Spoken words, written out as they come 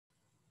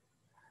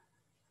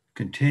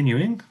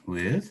Continuing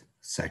with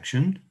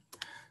section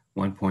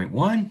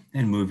 1.1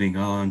 and moving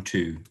on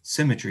to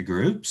symmetry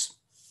groups,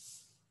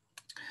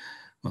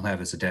 we'll have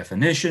as a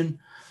definition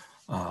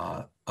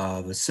of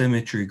a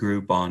symmetry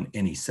group on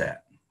any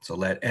set. So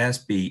let S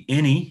be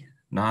any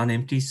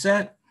non-empty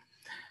set,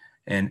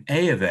 and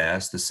A of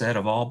S the set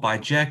of all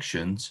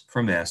bijections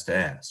from S to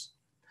S.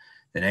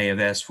 Then A of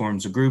S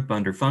forms a group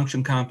under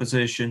function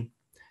composition,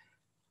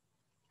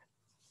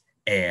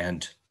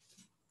 and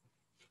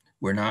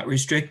we're not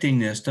restricting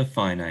this to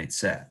finite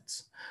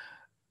sets.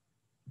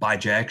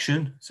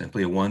 Bijection,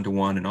 simply a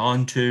one-to-one and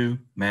onto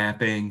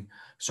mapping,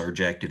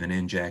 surjective and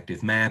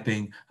injective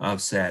mapping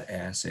of set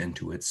S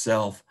into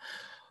itself.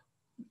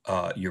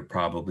 You're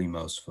probably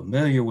most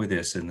familiar with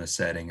this in the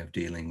setting of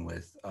dealing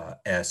with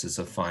S as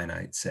a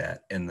finite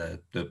set in the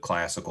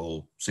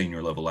classical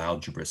senior level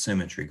algebra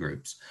symmetry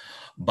groups.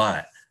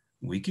 But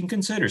we can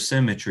consider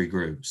symmetry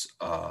groups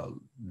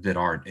that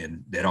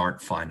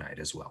aren't finite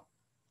as well.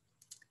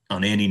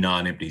 On any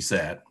non-empty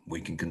set,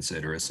 we can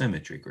consider a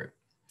symmetry group.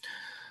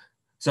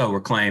 So we're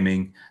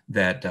claiming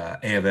that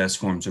A of S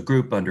forms a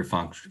group under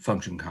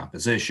function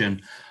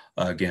composition.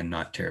 Again,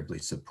 not terribly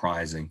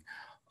surprising.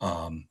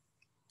 Of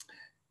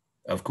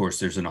course,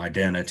 there's an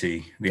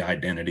identity, the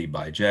identity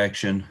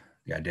bijection,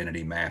 the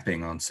identity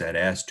mapping on set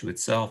S to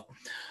itself.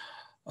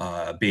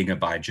 Being a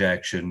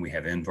bijection, we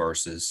have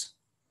inverses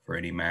for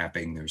any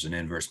mapping. There's an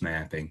inverse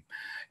mapping,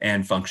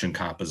 and function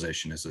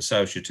composition is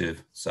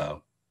associative.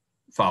 So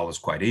follows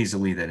quite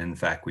easily that in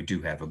fact we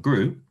do have a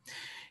group.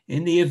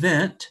 In the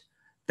event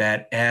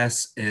that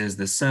S is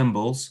the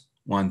symbols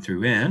 1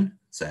 through n,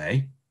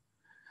 say,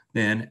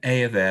 then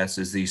A of S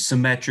is the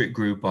symmetric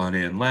group on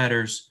n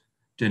letters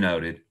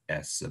denoted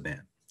S sub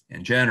n.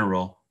 In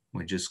general,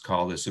 we just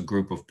call this a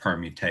group of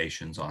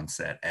permutations on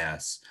set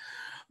S.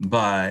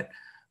 But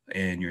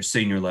in your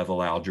senior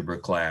level algebra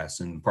class,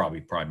 and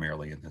probably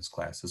primarily in this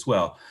class as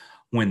well,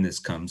 when this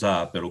comes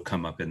up, it'll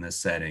come up in the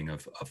setting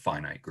of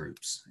finite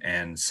groups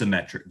and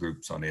symmetric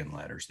groups on n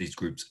letters, these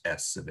groups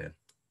S sub n.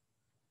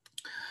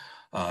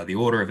 The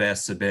order of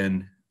S sub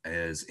n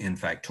is n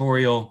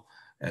factorial,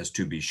 as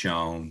to be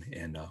shown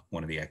in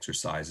one of the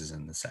exercises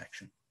in the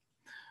section.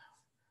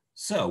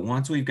 So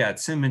once we've got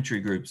symmetry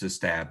groups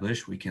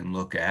established, we can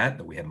look at,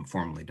 though we haven't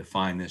formally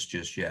defined this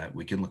just yet,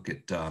 we can look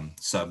at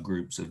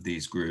subgroups of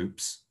these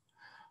groups,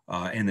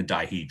 and the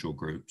dihedral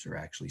groups are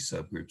actually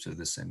subgroups of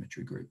the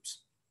symmetry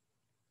groups.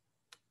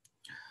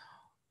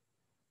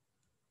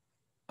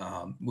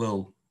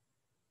 We'll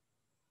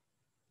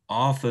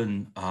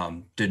often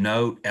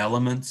denote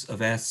elements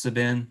of S sub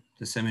n,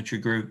 the symmetry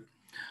group,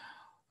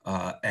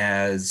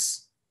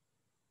 as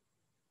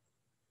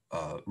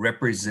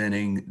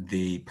representing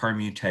the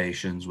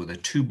permutations with a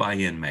 2 by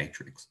n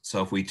matrix.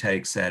 So if we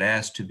take set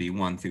S to be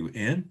 1 through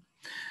n,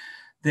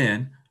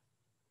 then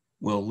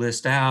we'll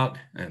list out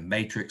in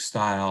matrix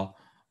style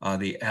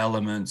the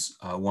elements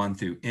 1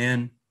 through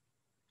n,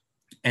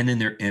 and then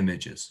their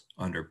images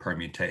under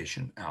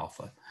permutation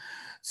alpha.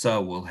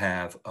 So we'll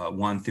have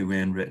 1 through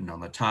n written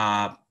on the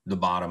top. The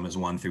bottom is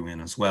 1 through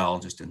n as well,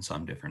 just in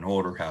some different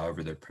order,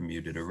 however they're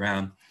permuted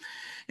around,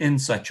 in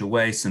such a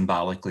way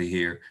symbolically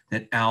here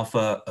that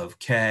alpha of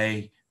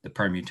k, the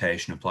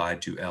permutation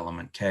applied to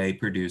element k,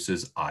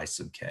 produces I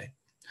sub k.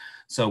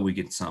 So we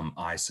get some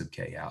I sub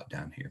k out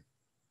down here.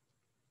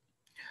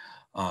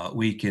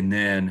 We can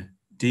then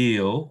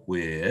deal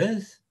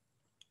with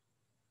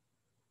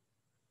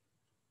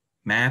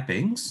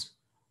mappings,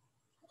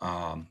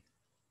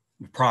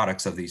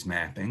 products of these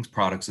mappings,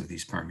 products of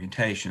these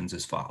permutations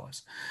as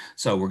follows.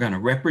 So we're going to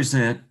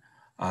represent,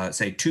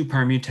 say, 2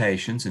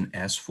 permutations in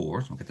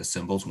S4. Look at the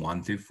symbols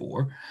 1 through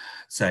 4.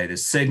 Say the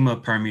sigma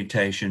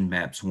permutation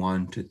maps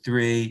 1 to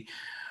 3,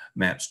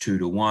 maps 2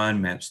 to 1,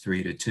 maps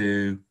 3 to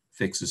 2,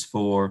 fixes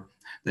 4.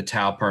 The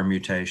tau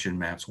permutation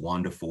maps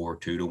 1 to 4,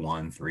 2 to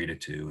 1, 3 to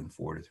 2, and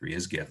 4 to 3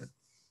 is given.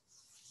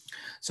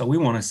 So we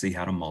want to see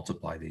how to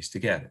multiply these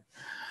together.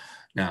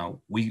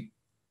 Now, we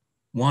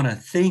want to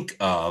think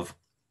of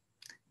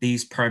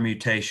these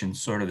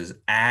permutations sort of as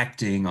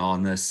acting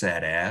on the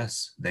set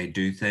S. They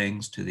do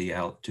things to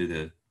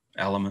the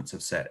elements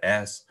of set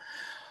S.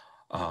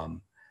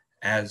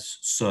 As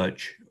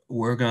such,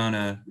 we're going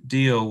to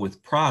deal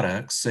with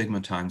products,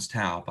 sigma times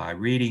tau, by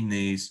reading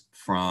these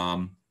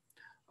from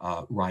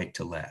right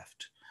to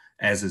left,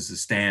 as is the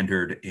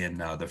standard in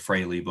the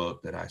Fraley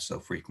book that I so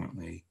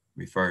frequently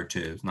refer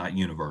to. It's not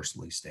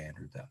universally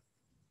standard, though.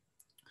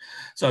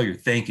 So you're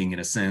thinking in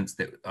a sense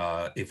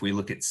that if we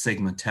look at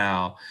sigma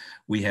tau,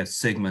 we have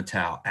sigma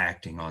tau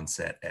acting on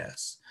set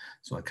S.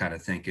 So I kind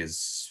of think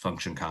as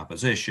function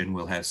composition,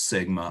 we'll have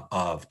sigma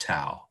of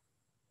tau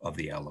of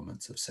the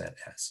elements of set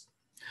S.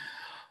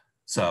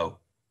 So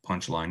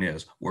punchline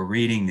is we're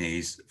reading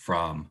these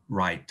from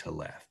right to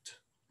left.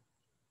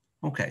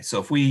 Okay,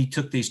 so if we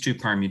took these 2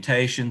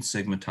 permutations,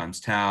 sigma times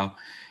tau,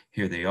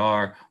 here they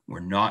are.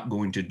 We're not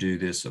going to do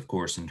this, of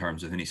course, in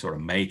terms of any sort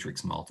of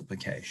matrix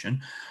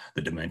multiplication.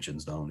 The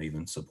dimensions don't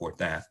even support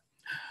that.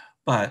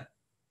 But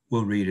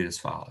we'll read it as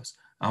follows.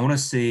 I want to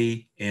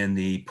see in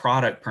the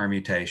product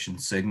permutation,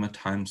 sigma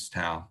times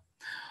tau,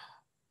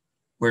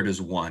 Where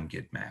does 1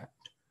 get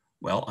mapped?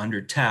 Well,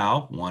 under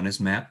tau, 1 is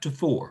mapped to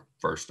 4,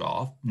 first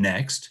off.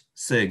 Next,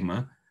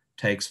 sigma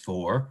takes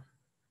 4,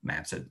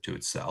 maps it to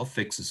itself,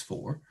 fixes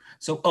 4.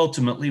 So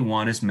ultimately,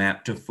 1 is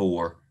mapped to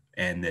 4,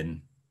 and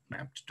then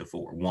mapped to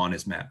 4. 1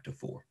 is mapped to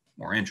 4.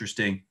 More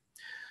interesting,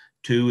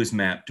 2 is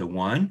mapped to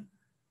 1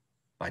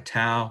 by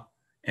tau,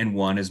 and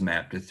 1 is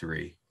mapped to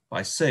 3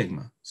 by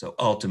sigma. So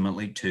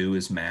ultimately, 2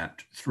 is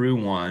mapped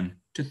through 1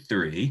 to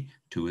 3.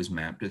 2 is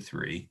mapped to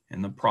 3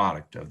 in the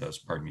product of those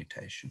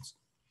permutations.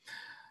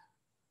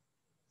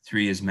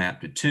 3 is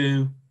mapped to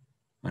 2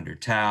 under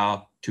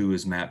tau. 2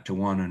 is mapped to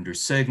 1 under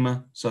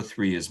sigma. So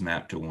 3 is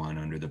mapped to 1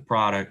 under the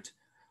product.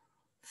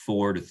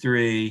 4 to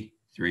 3,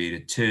 3 to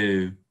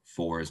 2,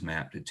 4 is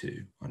mapped to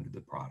 2 under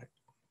the product.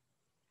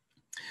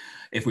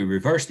 If we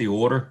reverse the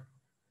order,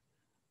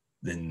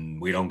 then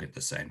we don't get the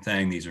same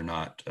thing. These are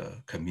not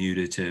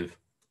commutative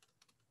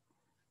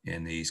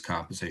in these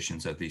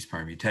compositions of these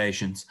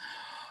permutations.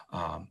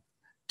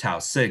 Tau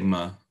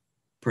sigma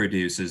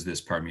produces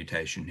this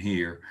permutation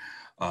here.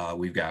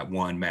 We've got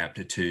 1 mapped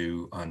to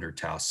 2 under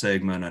tau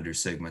sigma, and under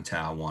sigma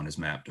tau 1 is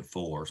mapped to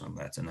 4. So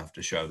that's enough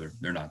to show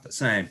they're not the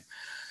same.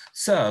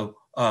 So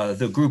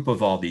the group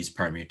of all these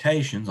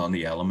permutations on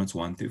the elements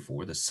 1 through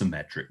 4, the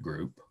symmetric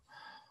group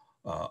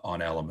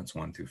on elements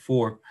 1 through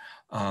 4,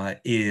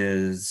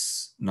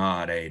 is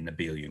not a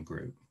Nabelian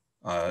group.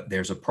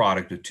 There's a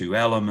product of 2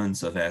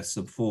 elements of S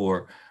sub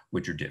 4,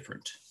 which are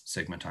different.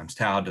 Sigma times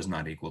tau does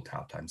not equal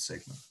tau times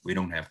sigma. We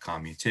don't have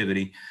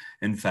commutivity.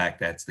 In fact,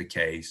 that's the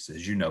case,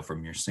 as you know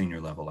from your senior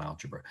level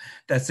algebra,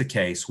 that's the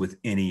case with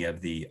any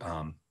of the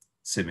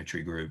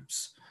symmetry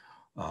groups,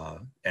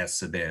 S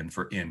sub n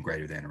for n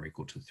greater than or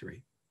equal to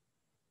 3.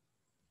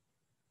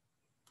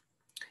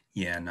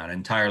 Yeah, not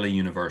entirely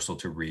universal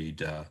to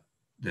read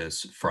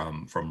this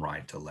from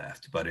right to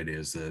left, but it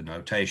is the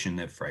notation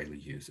that Fraley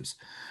uses.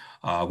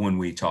 When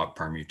we talk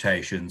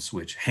permutations,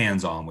 which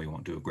hands-on we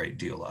won't do a great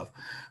deal of,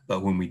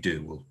 but when we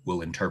do,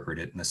 we'll interpret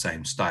it in the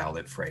same style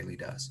that Fraley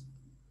does.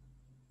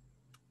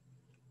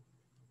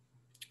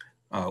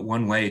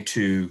 One way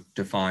to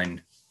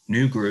define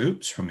new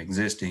groups from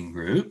existing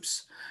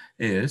groups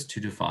is to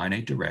define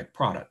a direct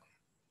product.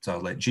 So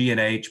let G and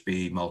H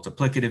be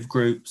multiplicative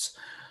groups.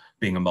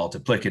 Being a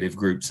multiplicative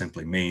group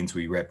simply means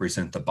we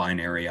represent the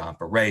binary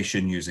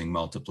operation using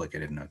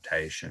multiplicative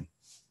notation.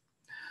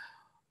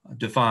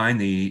 Define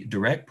the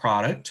direct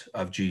product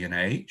of G and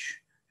H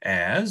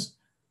as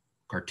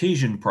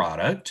Cartesian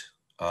product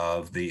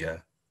of the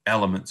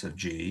elements of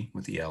G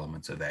with the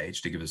elements of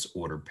H to give us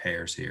ordered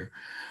pairs here.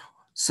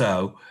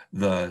 So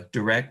the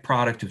direct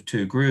product of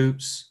 2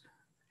 groups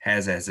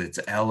has as its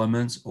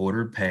elements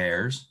ordered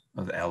pairs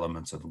of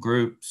elements of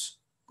groups,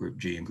 group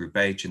G and group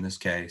H in this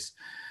case.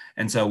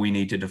 And so we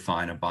need to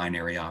define a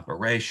binary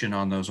operation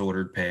on those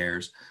ordered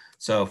pairs.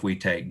 So if we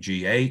take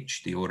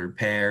GH, the ordered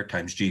pair,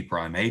 times G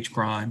prime H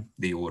prime,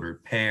 the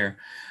ordered pair,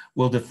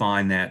 we'll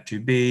define that to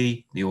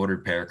be the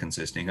ordered pair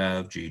consisting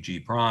of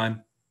GG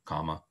prime,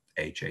 comma,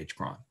 HH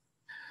prime.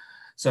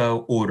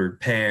 So ordered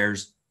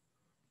pairs,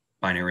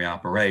 binary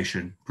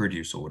operation,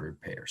 produce ordered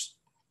pairs.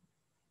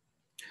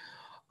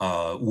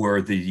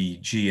 Were the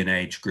G and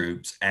H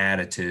groups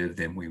additive,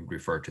 then we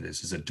refer to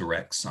this as a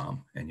direct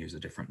sum and use a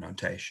different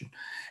notation.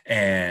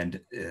 And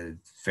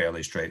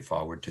fairly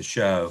straightforward to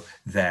show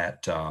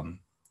that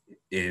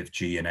if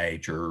G and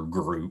H are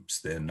groups,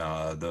 then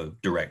the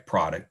direct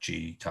product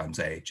G times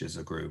H is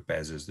a group,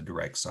 as is the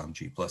direct sum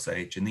G plus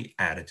H in the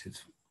additive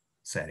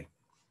setting.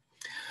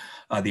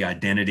 The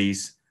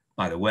identities,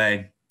 by the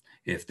way,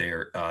 if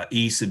they're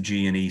E sub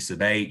G and E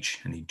sub H,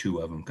 I need 2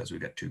 of them because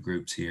we've got 2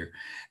 groups here,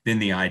 then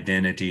the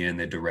identity in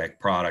the direct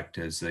product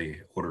is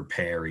the ordered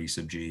pair E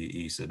sub G,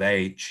 E sub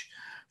H.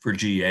 For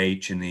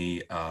GH in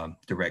the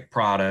direct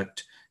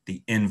product,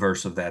 the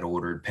inverse of that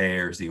ordered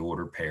pair is the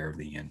ordered pair of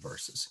the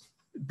inverses.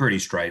 Pretty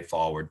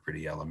straightforward,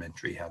 pretty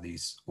elementary how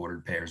these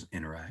ordered pairs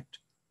interact.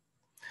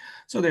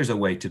 So there's a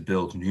way to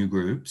build new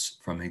groups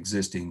from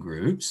existing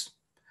groups.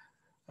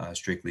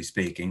 Strictly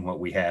speaking, what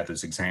we have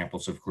as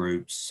examples of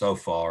groups so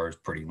far is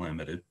pretty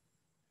limited.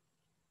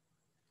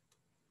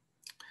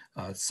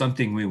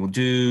 Something we will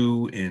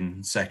do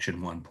in section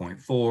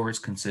 1.4 is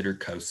consider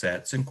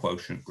cosets and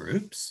quotient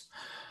groups.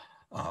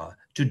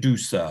 To do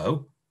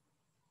so,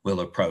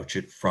 we'll approach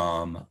it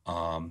from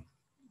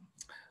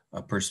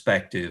a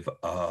perspective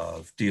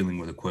of dealing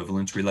with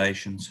equivalence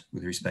relations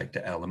with respect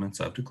to elements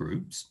of the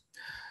groups.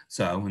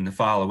 So in the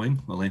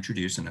following, we'll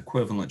introduce an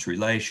equivalence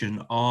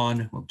relation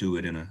on, we'll do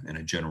it in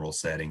a general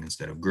setting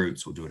instead of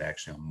groups, we'll do it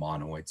actually on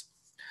monoids.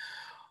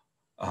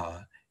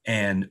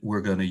 And we're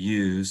going to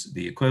use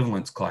the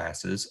equivalence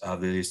classes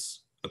of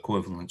these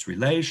equivalence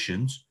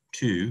relations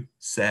to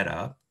set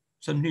up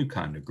some new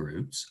kind of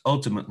groups,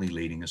 ultimately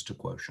leading us to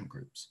quotient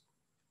groups.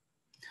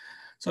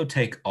 So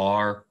take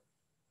R,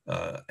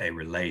 a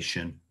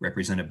relation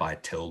represented by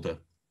tilde.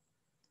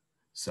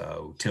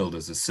 So tilde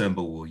is a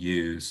symbol we'll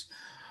use.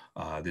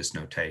 This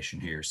notation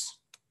here is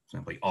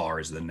simply R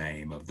is the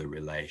name of the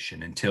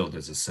relation, and tilde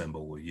is a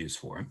symbol we'll use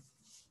for it.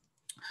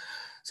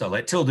 So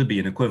let tilde be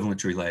an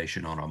equivalence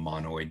relation on a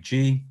monoid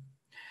G.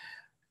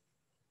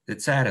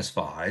 that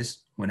satisfies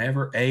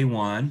whenever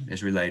A1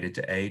 is related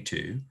to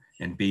A2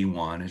 and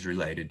B1 is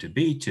related to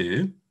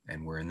B2,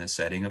 and we're in the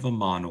setting of a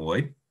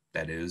monoid,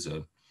 that is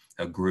a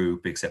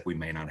group, except we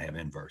may not have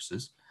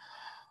inverses,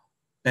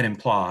 that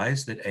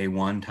implies that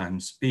A1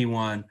 times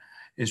B1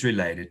 is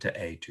related to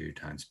A2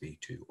 times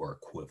B2, or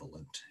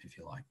equivalent, if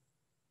you like.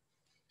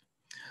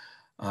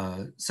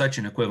 Such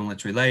an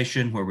equivalence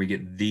relation where we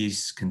get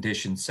these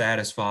conditions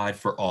satisfied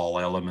for all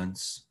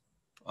elements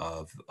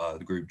of the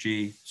group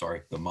G,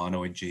 the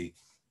monoid G.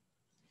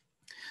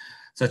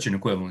 Such an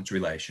equivalence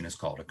relation is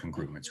called a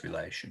congruence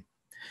relation.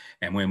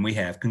 And when we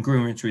have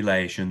congruence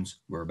relations,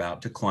 we're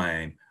about to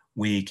claim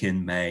we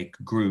can make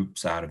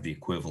groups out of the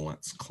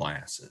equivalence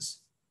classes.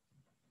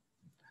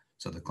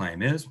 So the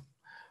claim is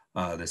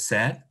the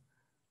set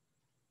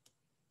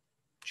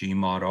G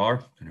mod R.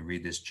 I'm going to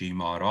read this G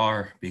mod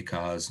R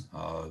because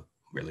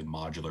really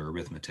modular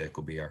arithmetic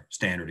will be our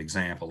standard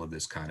example of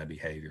this kind of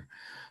behavior.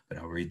 But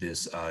I'll read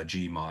this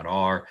G mod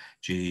R.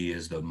 G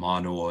is the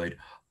monoid.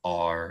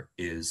 R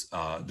is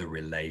the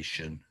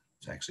relation.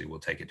 So actually, we'll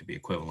take it to be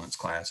equivalence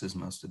classes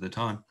most of the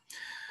time.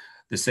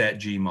 The set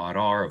G mod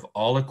R of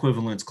all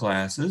equivalence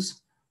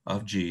classes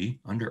of G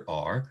under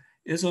R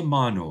is a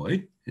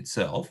monoid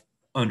itself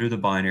under the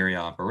binary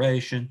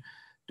operation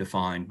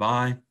defined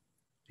by,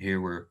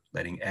 here we're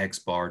letting X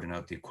bar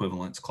denote the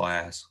equivalence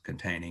class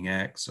containing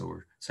X. So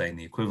we're saying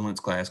the equivalence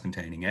class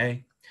containing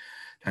A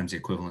times the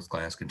equivalence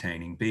class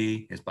containing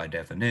B is by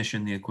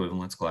definition the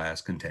equivalence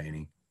class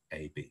containing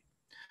AB.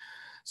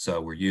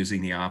 So we're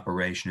using the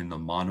operation in the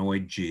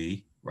monoid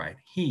G right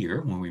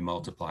here when we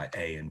multiply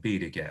A and B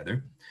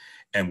together.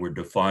 And we're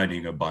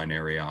defining a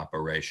binary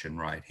operation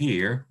right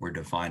here. We're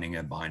defining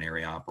a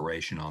binary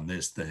operation on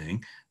this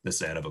thing, the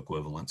set of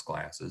equivalence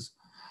classes.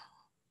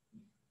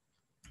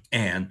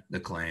 And the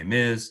claim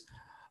is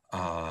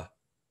a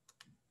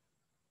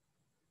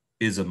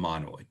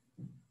monoid.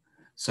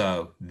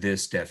 So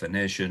this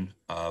definition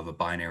of a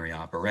binary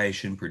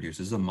operation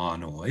produces a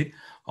monoid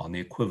on the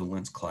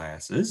equivalence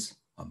classes,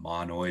 a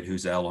monoid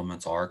whose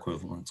elements are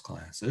equivalence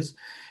classes.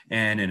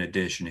 And in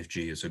addition, if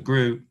G is a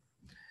group,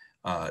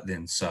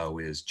 then so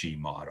is G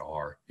mod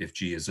R. If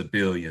G is a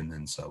billion,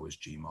 then so is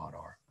G mod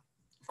R.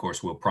 Of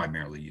course, we'll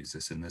primarily use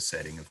this in the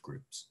setting of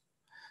groups.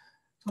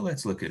 So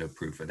let's look at a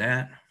proof of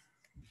that.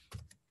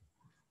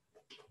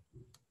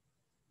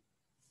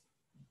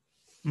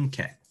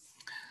 Okay,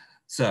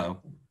 so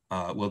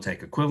we'll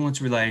take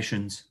equivalence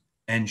relations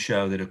and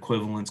show that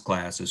equivalence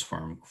classes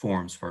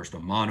forms first a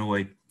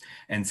monoid,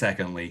 and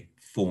secondly,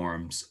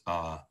 forms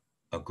a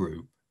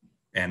group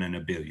and an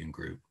abelian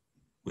group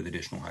with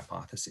additional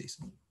hypotheses.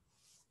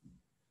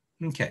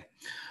 Okay,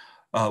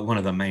 one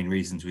of the main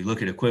reasons we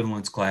look at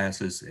equivalence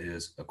classes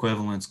is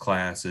equivalence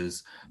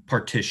classes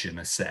partition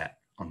a set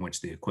on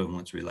which the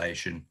equivalence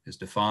relation is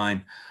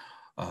defined.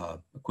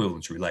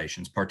 Equivalence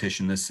relations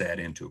partition this set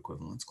into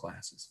equivalence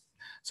classes.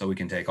 So we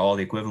can take all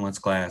the equivalence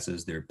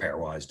classes, they're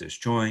pairwise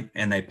disjoint,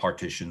 and they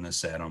partition the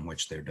set on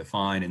which they're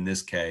defined. In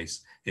this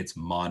case, it's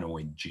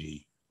monoid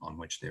G on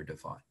which they're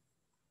defined.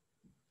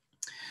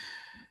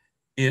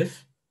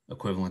 If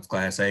equivalence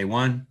class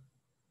A1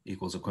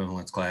 equals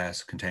equivalence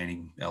class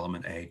containing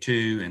element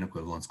A2 and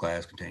equivalence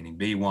class containing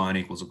B1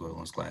 equals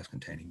equivalence class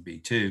containing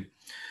B2,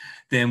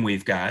 then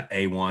we've got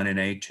A1 and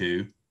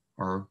A2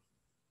 are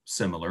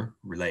similar,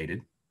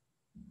 related,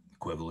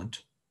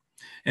 equivalent,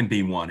 and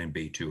B1 and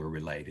B2 are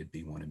related.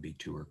 B1 and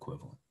B2 are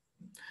equivalent.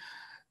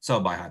 So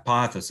by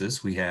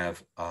hypothesis, we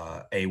have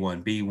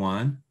A1,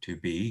 B1 to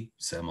be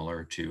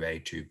similar to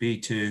A2,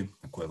 B2,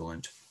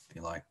 equivalent, if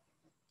you like,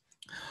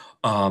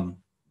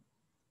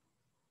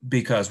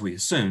 because we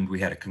assumed we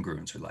had a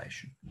congruence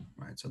relation,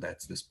 right? So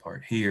that's this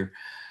part here.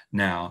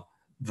 Now,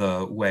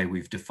 the way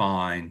we've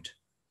defined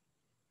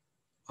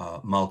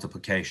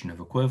multiplication of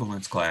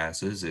equivalence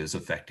classes is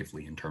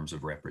effectively in terms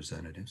of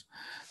representatives.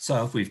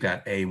 So if we've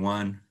got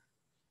A1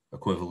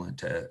 equivalent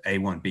to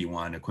A1,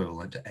 B1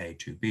 equivalent to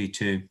A2,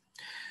 B2,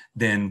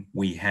 then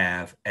we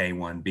have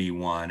A1,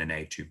 B1 and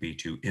A2,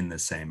 B2 in the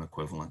same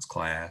equivalence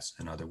class.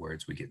 In other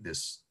words, we get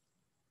this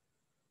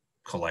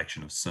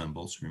collection of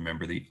symbols.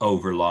 Remember, the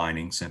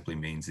overlining simply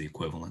means the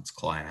equivalence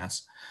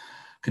class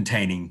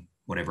containing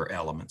whatever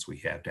elements we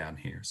have down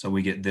here. So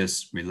we get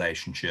this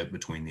relationship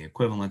between the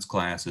equivalence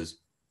classes.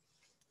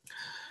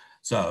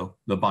 So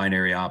the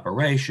binary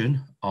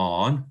operation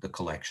on the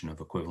collection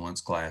of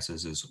equivalence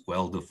classes is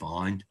well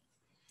defined.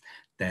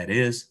 That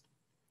is,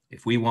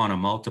 if we want to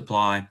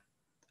multiply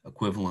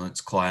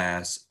equivalence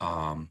class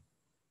A1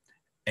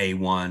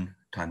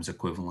 times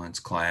equivalence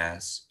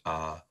class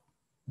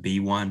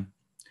B1,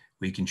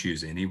 we can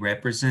choose any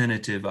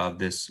representative of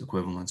this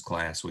equivalence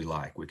class we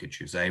like. We could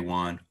choose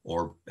A1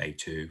 or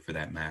A2 for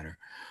that matter.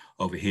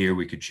 Over here,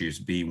 we could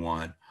choose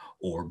B1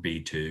 or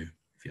B2,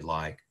 if you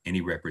like,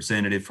 any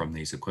representative from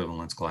these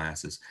equivalence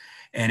classes,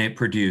 and it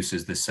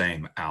produces the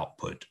same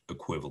output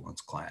equivalence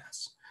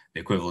class. The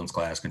equivalence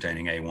class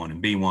containing A1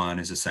 and B1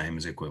 is the same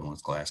as the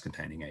equivalence class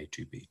containing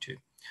A2, B2.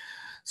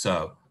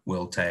 So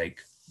we'll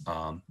take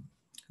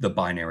the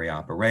binary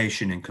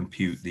operation and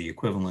compute the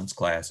equivalence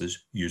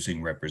classes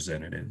using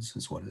representatives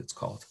is what it's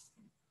called.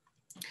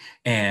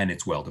 And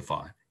it's well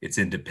defined. It's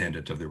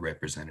independent of the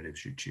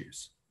representatives you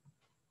choose.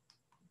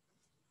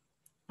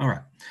 All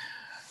right,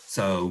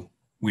 so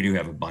we do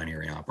have a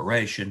binary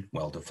operation,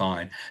 well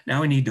defined.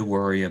 Now we need to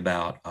worry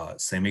about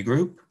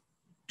semigroup.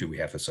 Do we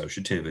have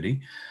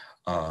associativity?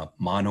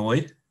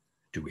 Monoid,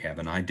 do we have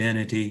an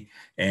identity?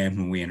 And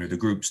when we enter the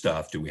group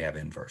stuff, do we have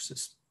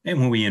inverses? And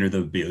when we enter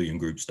the abelian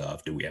group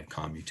stuff, do we have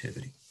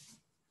commutivity?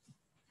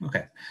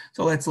 Okay,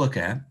 so let's look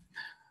at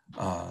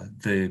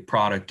the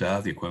product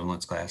of the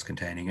equivalence class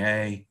containing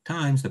A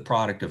times the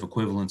product of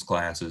equivalence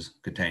classes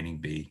containing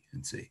B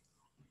and C.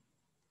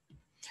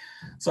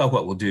 So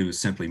what we'll do is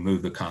simply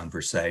move the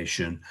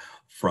conversation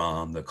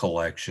from the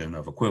collection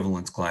of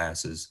equivalence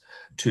classes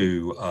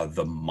to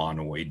the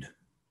monoid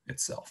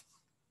itself,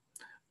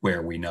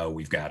 where we know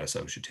we've got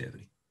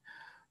associativity.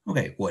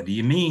 Okay, what do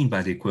you mean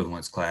by the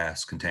equivalence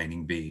class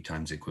containing B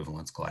times the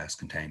equivalence class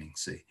containing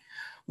C?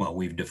 Well,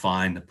 we've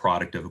defined the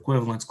product of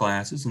equivalence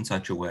classes in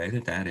such a way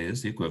that that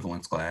is the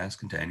equivalence class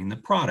containing the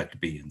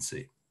product B and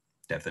C.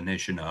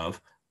 Definition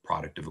of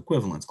product of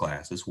equivalence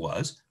classes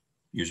was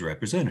use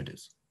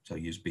representatives. So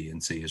use B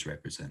and C as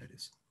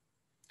representatives.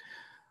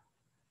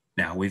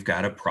 Now we've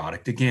got a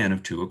product again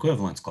of two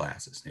equivalence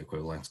classes, the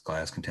equivalence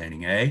class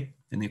containing A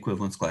and the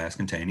equivalence class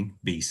containing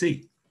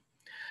BC.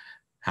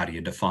 How do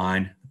you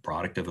define the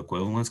product of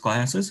equivalence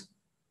classes?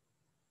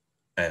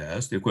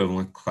 As the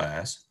equivalent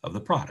class of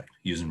the product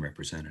using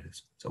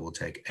representatives. So we'll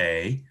take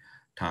A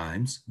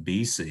times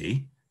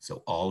BC.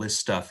 So all this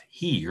stuff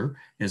here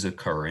is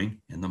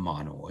occurring in the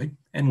monoid,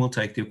 and we'll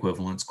take the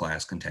equivalence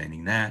class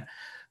containing that.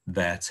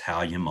 That's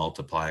how you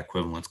multiply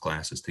equivalence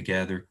classes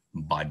together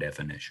by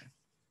definition.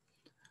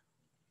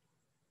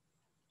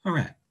 All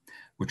right,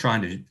 we're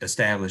trying to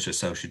establish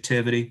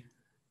associativity.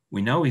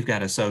 We know we've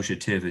got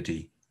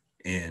associativity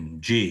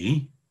in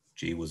G.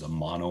 G was a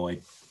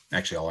monoid.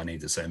 Actually, all I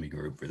need is a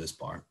semigroup for this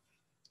part.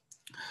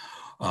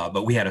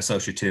 But we had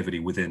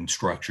associativity within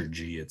structure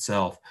G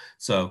itself.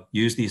 So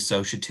use the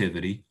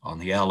associativity on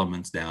the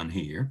elements down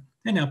here,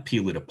 and now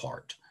peel it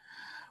apart.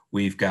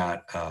 We've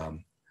got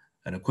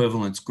an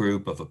equivalence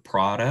group of a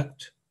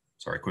product,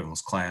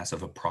 equivalence class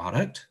of a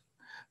product.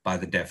 By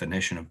the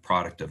definition of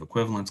product of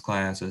equivalence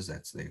classes,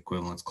 that's the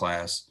equivalence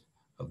class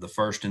of the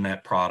first in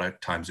that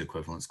product times the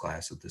equivalence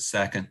class of the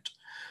second.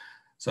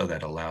 So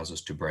that allows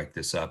us to break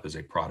this up as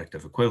a product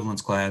of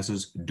equivalence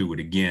classes. Do it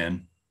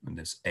again in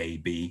this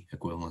AB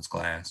equivalence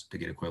class to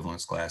get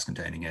equivalence class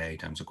containing A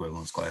times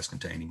equivalence class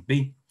containing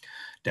B.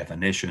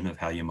 Definition of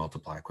how you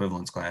multiply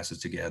equivalence classes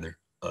together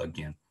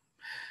again.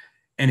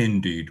 And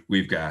indeed,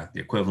 we've got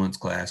the equivalence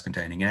class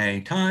containing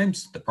A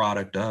times the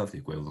product of the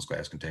equivalence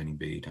class containing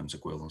B times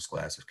equivalence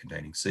class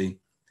containing C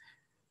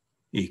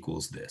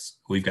equals this.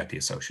 We've got the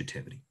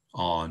associativity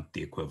on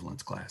the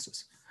equivalence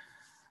classes.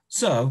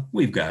 So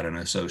we've got an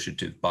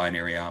associative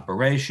binary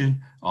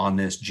operation on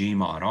this G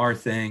mod R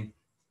thing.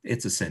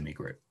 It's a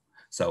semigroup.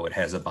 So it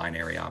has a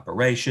binary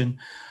operation,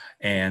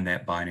 and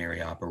that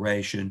binary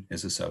operation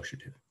is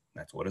associative.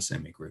 That's what a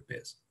semigroup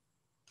is.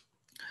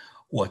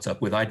 What's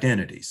up with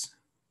identities?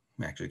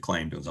 We actually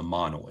claimed it was a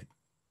monoid.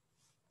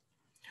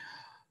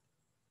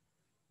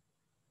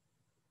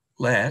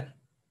 Let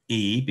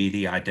E be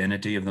the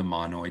identity of the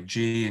monoid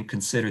G and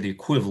consider the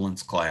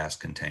equivalence class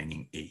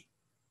containing E.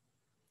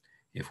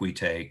 If we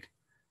take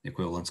the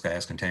equivalence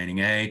class containing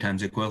A times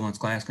the equivalence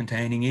class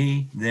containing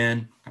E,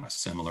 then kind of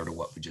similar to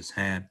what we just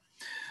had,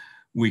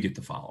 we get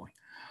the following.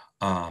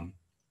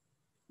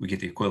 We get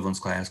the equivalence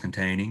class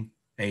containing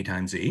A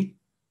times E.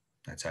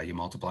 That's how you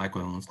multiply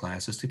equivalence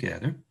classes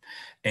together.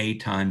 A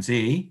times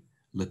E,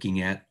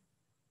 looking at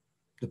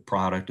the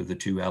product of the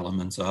two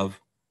elements of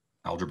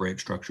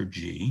algebraic structure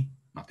G,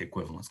 not the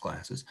equivalence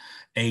classes.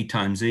 A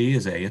times E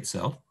is A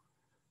itself.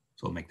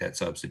 So we'll make that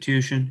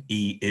substitution.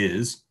 E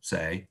is,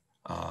 say,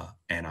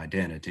 an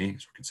identity,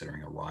 because we're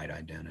considering a right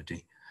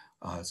identity.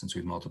 Since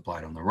we've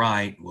multiplied on the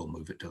right, we'll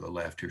move it to the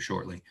left here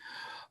shortly.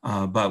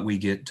 But we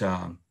get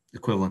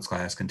equivalence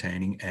class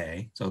containing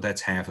A. So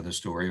that's half of the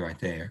story right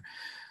there.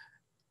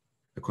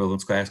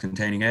 Equivalence class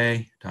containing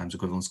A times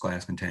equivalence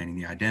class containing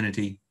the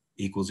identity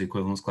equals the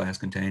equivalence class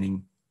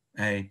containing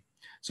A.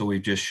 So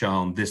we've just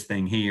shown this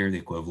thing here, the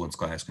equivalence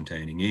class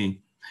containing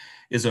E,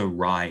 is a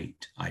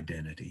right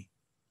identity,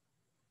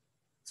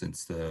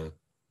 since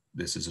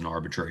this is an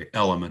arbitrary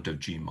element of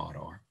G mod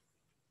R.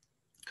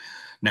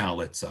 Now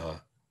let's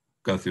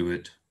go through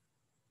it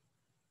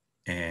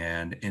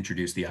and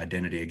introduce the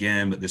identity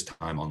again, but this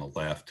time on the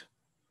left.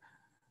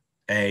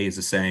 A is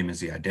the same as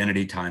the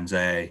identity times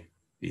A.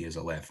 B is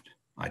a left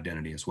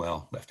identity as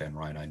well, left and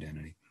right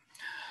identity.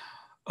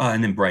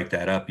 And then break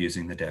that up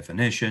using the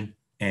definition.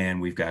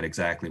 And we've got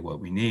exactly what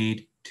we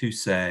need to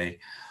say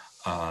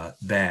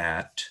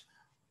that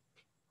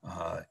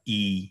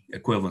E,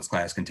 equivalence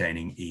class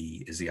containing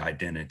E, is the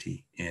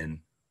identity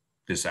in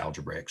this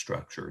algebraic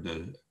structure,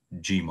 the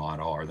G mod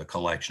R, the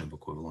collection of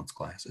equivalence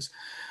classes.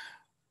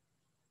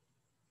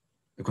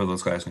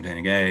 equivalence class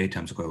containing A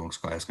times equivalence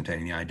class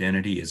containing the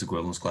identity is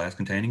equivalence class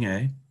containing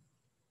A.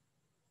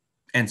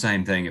 And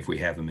same thing if we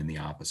have them in the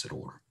opposite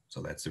order.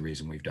 So that's the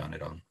reason we've done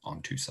it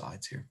on two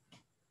sides here.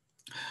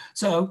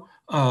 So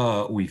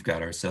we've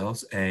got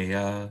ourselves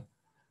a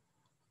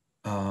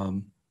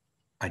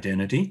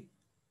identity.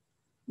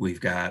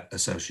 We've got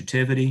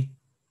associativity.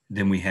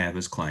 Then we have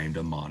as claimed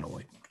a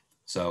monoid.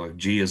 So if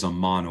G is a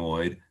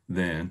monoid,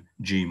 then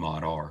G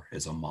mod R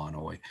is a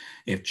monoid.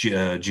 If G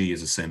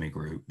is a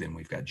semigroup, then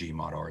we've got G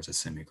mod R as a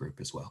semigroup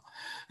as well.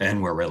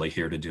 And we're really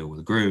here to deal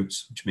with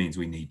groups, which means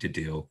we need to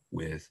deal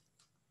with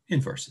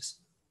inverses.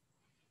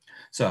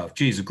 So if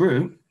G is a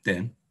group,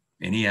 then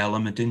any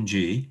element in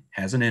G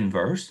has an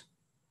inverse,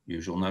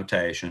 usual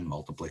notation,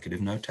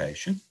 multiplicative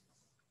notation.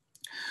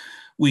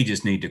 We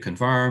just need to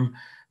confirm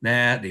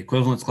that the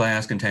equivalence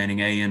class containing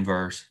A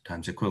inverse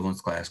times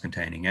equivalence class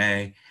containing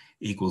A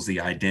equals the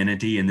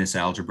identity in this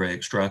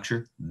algebraic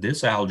structure.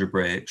 This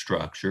algebraic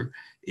structure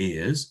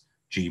is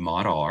G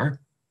mod R,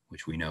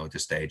 which we know at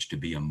this stage to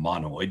be a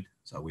monoid.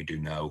 So we do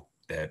know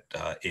that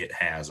it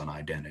has an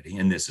identity,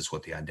 and this is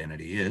what the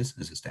identity is,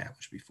 as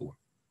established before.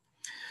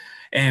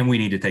 And we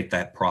need to take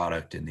that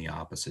product in the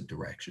opposite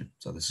direction.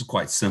 So this is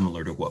quite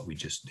similar to what we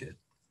just did.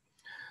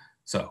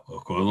 So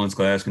equivalence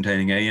class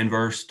containing A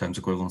inverse times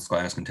equivalence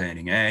class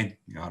containing A.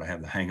 You ought to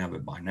have the hang of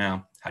it by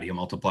now. How do you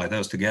multiply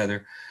those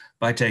together?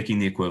 By taking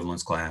the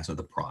equivalence class of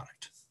the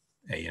product,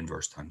 A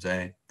inverse times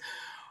A.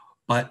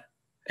 But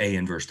A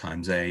inverse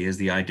times A is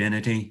the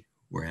identity.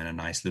 We're in a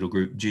nice little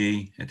group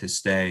G at this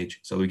stage.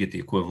 So we get the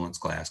equivalence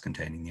class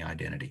containing the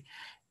identity.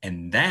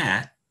 And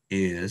that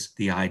is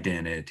the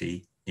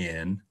identity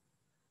in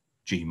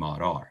G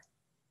mod R,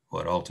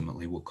 what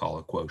ultimately we'll call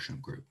a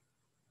quotient group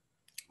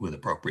with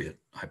appropriate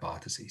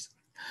hypotheses.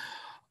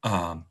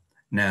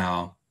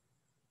 Now,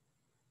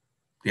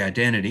 the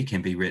identity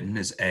can be written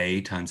as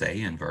A times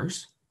A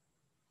inverse,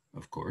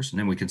 of course, and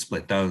then we can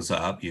split those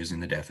up using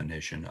the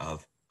definition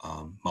of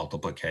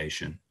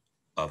multiplication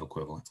of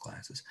equivalence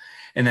classes.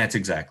 And that's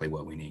exactly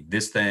what we need.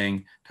 This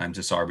thing times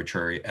this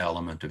arbitrary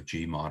element of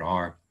G mod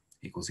R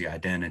equals the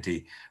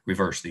identity.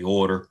 Reverse the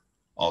order,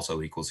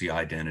 also equals the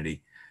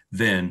identity.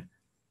 Then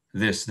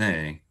this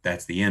thing,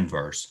 that's the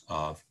inverse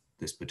of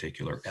this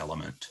particular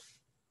element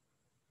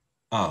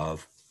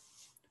of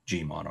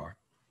G mod R.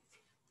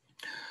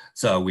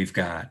 So we've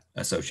got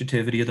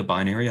associativity of the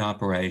binary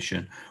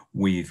operation.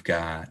 We've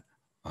got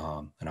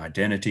an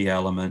identity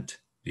element,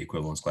 the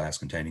equivalence class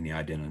containing the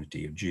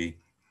identity of G.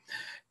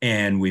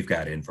 And we've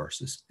got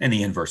inverses. And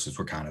the inverses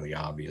were kind of the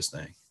obvious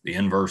thing. The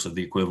inverse of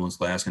the equivalence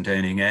class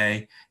containing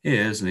A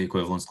is the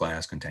equivalence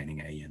class containing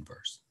A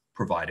inverse,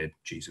 provided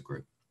G's a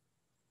group.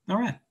 All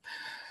right.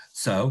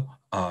 So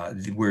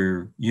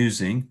we're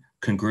using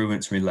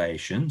congruence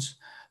relations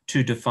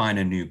to define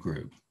a new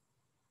group,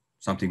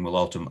 something we'll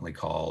ultimately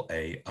call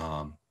a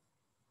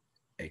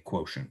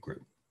quotient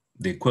group.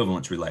 The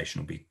equivalence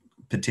relation will be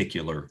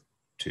particular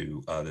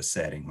to the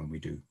setting when we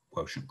do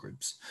quotient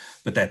groups,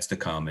 but that's to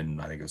come in,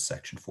 I think it was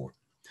section 4.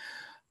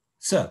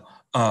 So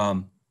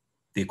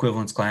the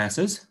equivalence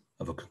classes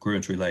of a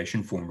congruence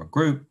relation form a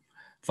group.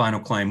 Final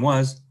claim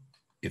was,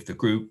 if the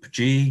group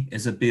G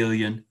is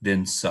abelian,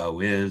 then so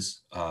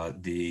is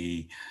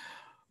the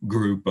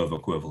group of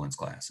equivalence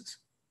classes.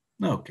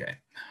 Okay.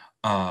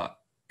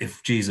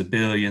 If G is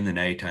abelian, then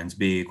A times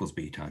B equals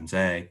B times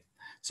A.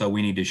 So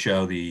we need to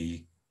show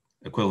the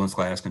equivalence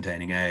class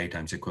containing A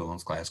times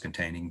equivalence class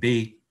containing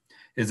B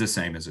is the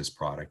same as this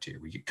product here.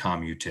 We get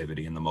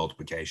commutativity in the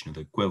multiplication of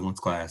the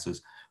equivalence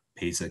classes,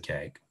 piece of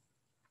cake.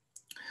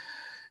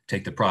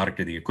 Take the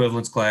product of the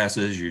equivalence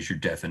classes, use your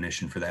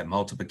definition for that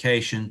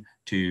multiplication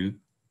to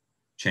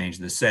change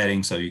the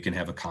setting so you can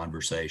have a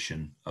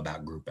conversation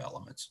about group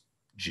elements,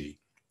 G.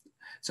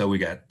 So we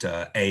got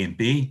A and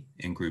B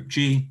in group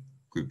G.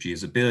 Group G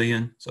is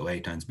abelian, so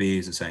A times B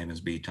is the same as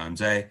B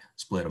times A.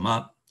 Split them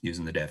up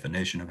using the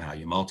definition of how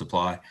you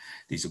multiply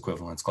these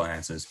equivalence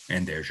classes,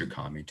 and there's your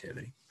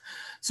commutativity.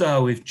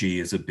 So if G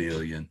is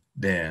abelian,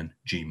 then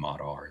G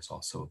mod R is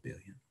also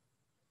abelian.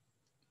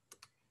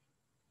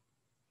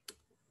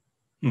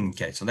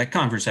 Okay, so that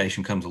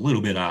conversation comes a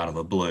little bit out of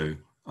the blue,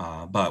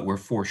 but we're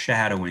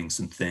foreshadowing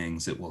some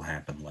things that will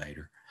happen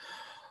later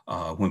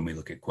when we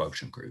look at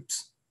quotient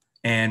groups.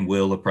 And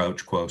we'll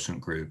approach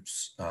quotient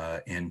groups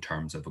in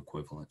terms of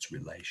equivalence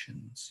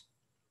relations.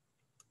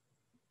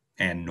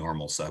 And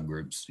normal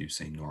subgroups. You've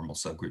seen normal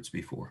subgroups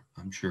before,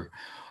 I'm sure.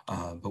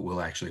 But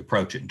we'll actually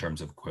approach it in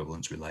terms of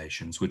equivalence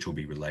relations, which will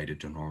be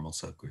related to normal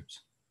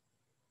subgroups.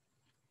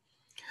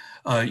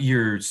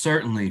 You're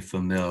certainly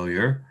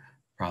familiar,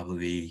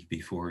 probably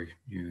before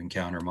you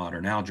encounter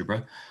modern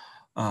algebra,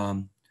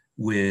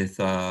 with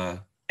A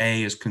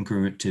is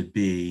congruent to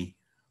B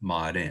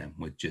mod M,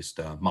 with just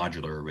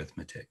modular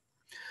arithmetic.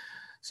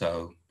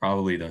 So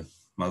probably the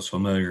most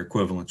familiar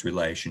equivalence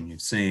relation you've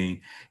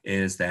seen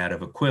is that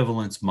of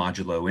equivalence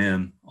modulo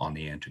M on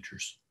the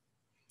integers.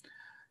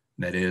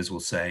 That is, we'll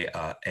say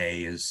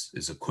A is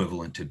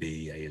equivalent to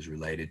B, A is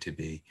related to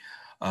B,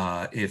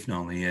 if and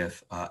only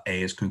if A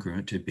is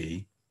congruent to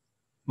B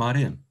mod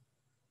M.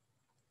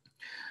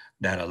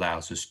 That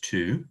allows us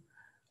to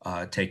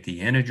take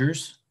the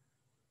integers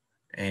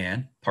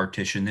and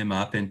partition them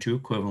up into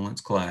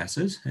equivalence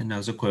classes, and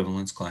those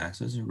equivalence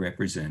classes are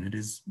represented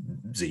as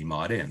Z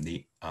mod M,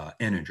 the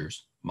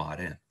integers mod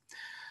M.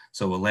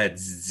 So we'll let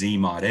Z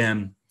mod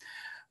M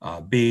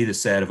be the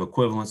set of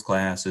equivalence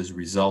classes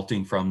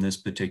resulting from this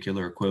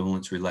particular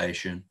equivalence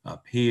relation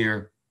up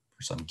here.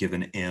 For some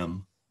given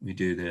M, we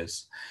do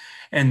this,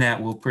 and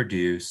that will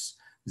produce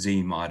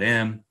Z mod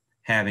M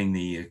having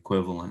the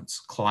equivalence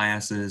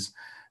classes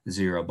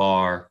 0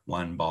 bar,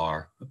 1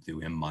 bar, up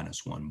through M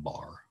minus 1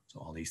 bar. So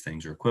all these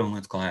things are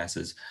equivalence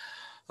classes.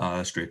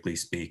 Strictly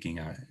speaking,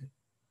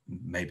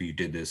 maybe you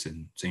did this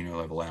in senior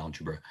level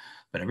algebra,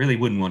 but I really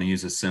wouldn't want to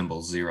use a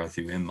symbol 0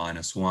 through M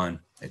minus 1.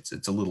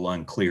 It's a little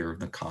unclear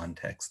the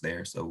context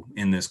there. So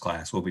in this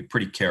class, we'll be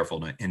pretty careful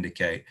to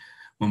indicate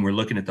when we're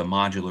looking at the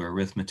modular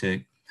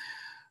arithmetic,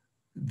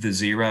 the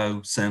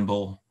 0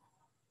 symbol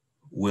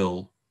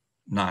will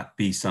not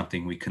be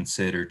something we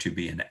consider to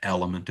be an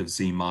element of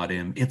Z mod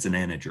M. It's an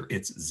integer,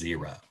 it's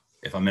 0.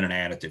 If I'm in an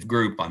additive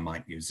group, I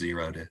might use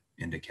 0 to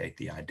indicate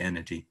the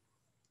identity.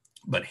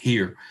 But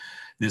here,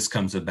 this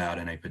comes about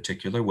in a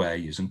particular way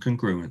using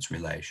congruence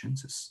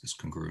relations, this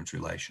congruence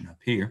relation up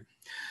here.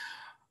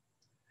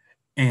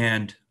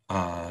 And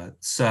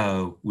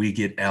so we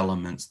get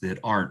elements that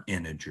aren't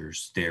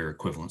integers, they're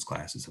equivalence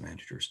classes of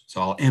integers.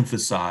 So I'll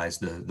emphasize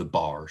the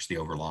bars, the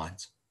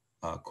overlines,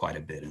 quite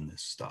a bit in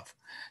this stuff,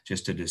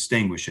 just to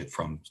distinguish it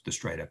from the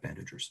straight up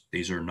integers.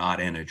 These are not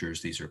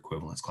integers, these are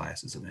equivalence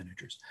classes of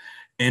integers.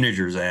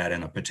 Integers add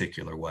in a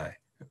particular way.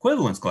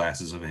 Equivalence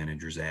classes of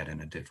integers add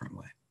in a different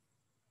way.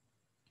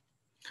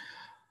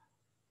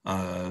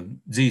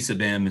 Z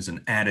sub M is an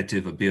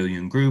additive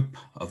abelian group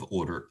of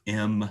order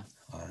M.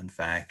 In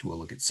fact, we'll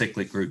look at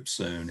cyclic groups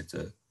soon. It's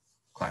a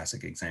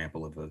classic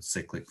example of a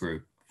cyclic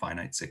group,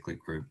 finite cyclic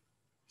group.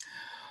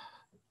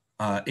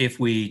 If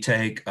we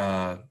take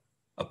a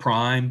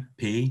prime,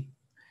 P,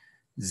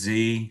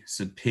 Z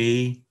sub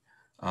P,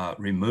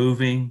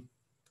 removing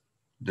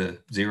the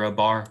 0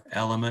 bar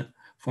element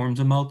forms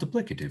a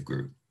multiplicative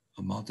group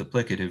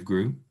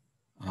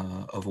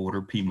of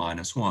order P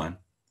minus 1,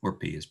 where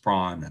P is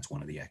prime. That's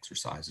one of the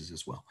exercises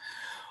as well,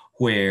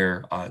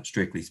 where,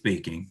 strictly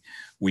speaking,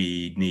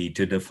 we need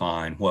to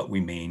define what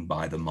we mean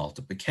by the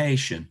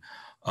multiplication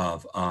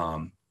of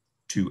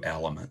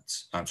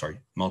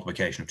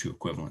multiplication of two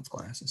equivalence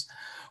classes.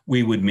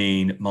 We would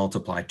mean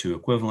multiply two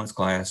equivalence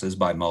classes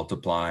by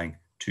multiplying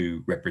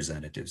two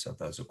representatives of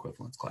those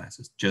equivalence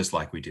classes, just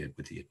like we did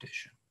with the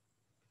addition.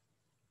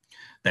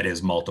 That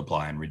is,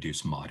 multiply and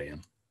reduce mod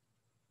M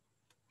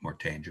more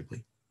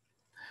tangibly.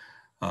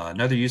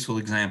 Another useful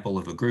example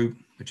of a group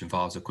which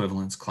involves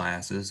equivalence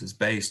classes is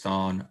based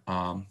on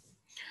a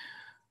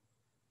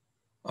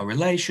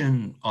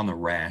relation on the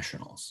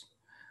rationals.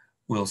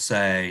 We'll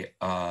say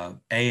A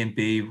and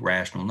B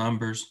rational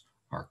numbers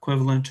are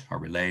equivalent, are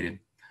related,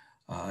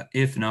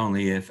 if and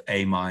only if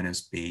A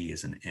minus B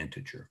is an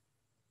integer.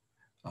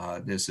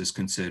 This is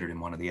considered in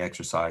one of the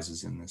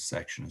exercises in this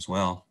section as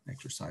well,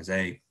 exercise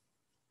 8.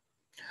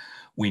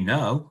 We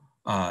know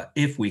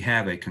if we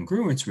have a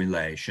congruence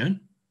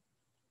relation,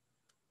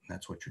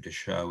 that's what you're to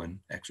show in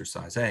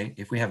exercise 8.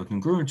 If we have a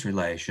congruence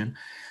relation,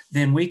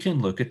 then we can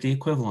look at the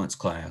equivalence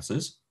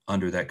classes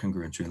under that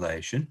congruence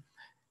relation,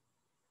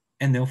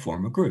 and they'll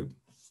form a group.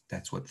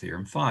 That's what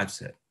theorem 5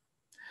 said.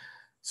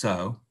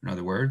 So, in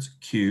other words,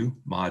 Q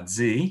mod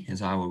Z,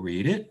 as I will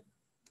read it,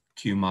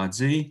 Q mod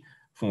Z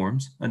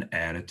forms an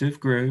additive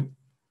group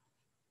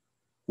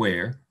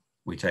where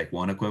we take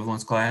one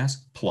equivalence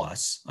class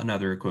plus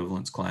another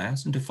equivalence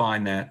class and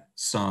define that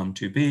sum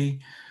to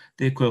be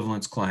the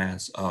equivalence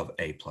class of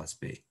A plus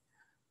B.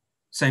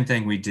 Same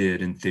thing we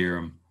did in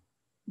theorem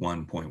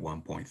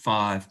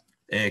 1.1.5,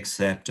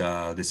 except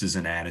this is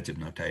an additive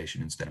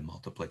notation instead of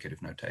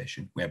multiplicative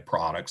notation. We have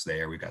products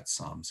there, we've got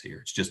sums here.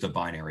 It's just a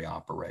binary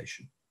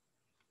operation.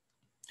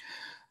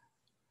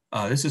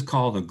 This is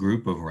called a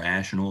group of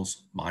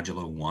rationals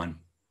modulo 1.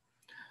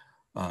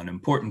 An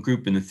important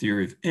group in the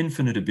theory of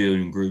infinite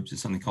abelian groups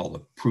is something called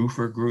a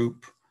Prüfer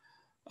group.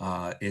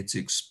 It's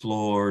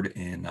explored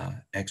in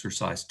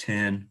exercise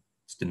 10.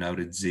 It's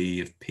denoted Z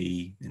of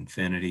P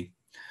infinity.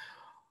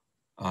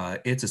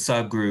 It's a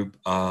subgroup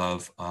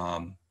of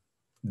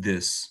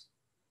this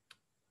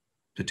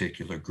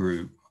particular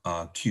group,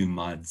 Q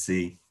mod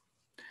Z.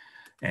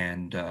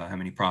 And how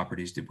many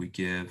properties did we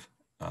give?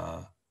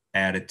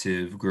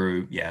 Additive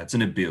group, yeah, it's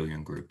an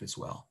abelian group as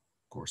well.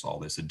 Of course, all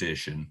this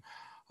addition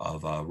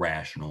of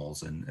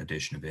rationals and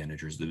addition of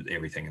integers,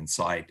 everything in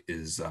sight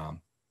is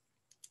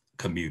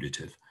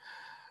commutative.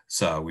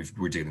 So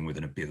we're dealing with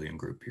an abelian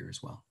group here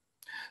as well.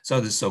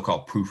 So this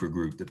so-called Prüfer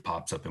group that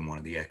pops up in one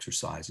of the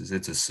exercises,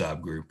 it's a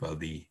subgroup of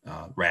the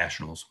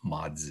rationals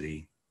mod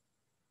Z.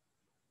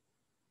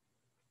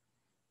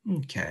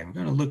 Okay, we're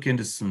going to look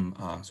into some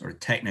sort of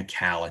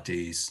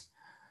technicalities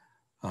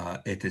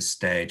at this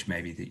stage,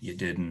 maybe that you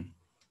didn't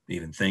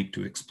even think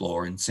to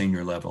explore in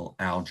senior level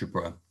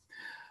algebra.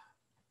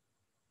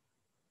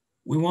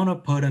 We want to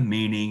put a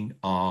meaning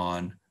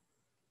on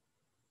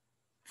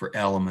for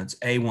elements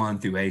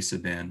A1 through A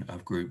sub n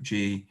of group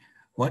G.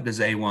 What does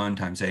A1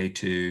 times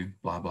A2,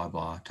 blah, blah,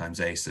 blah, times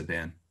A sub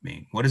n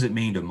mean? What does it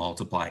mean to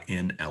multiply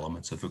n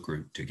elements of a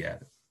group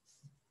together?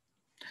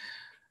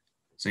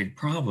 See, the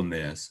problem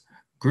is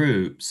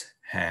groups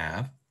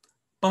have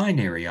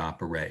binary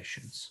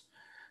operations.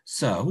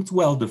 So it's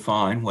well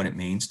defined what it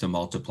means to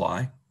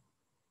multiply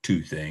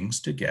two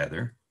things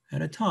together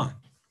at a time.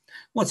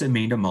 What's it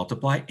mean to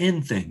multiply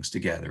n things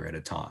together at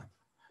a time?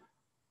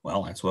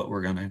 Well, that's what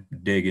we're going to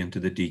dig into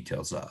the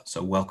details of.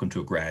 So welcome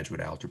to a graduate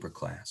algebra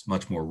class,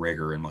 much more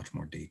rigor and much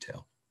more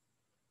detail.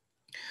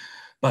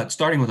 But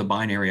starting with a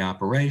binary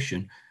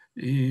operation,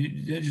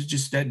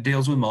 that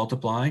deals with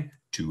multiplying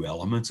two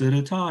elements at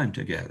a time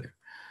together.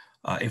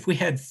 If we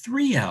had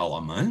three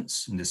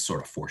elements, and this sort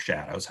of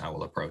foreshadows how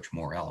we'll approach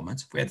more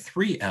elements. If we had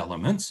three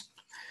elements,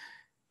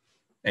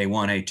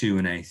 A1, A2,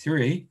 and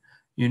A3,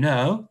 you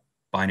know,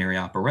 binary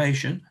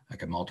operation, I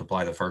can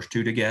multiply the first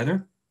two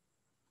together.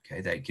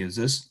 Okay, that gives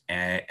us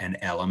an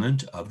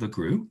element of the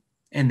group.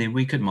 And then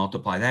we could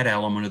multiply that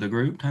element of the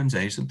group times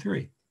A sub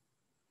 3.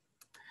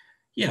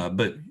 Yeah,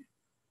 but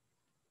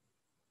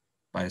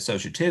by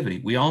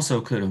associativity, we also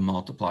could have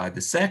multiplied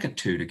the second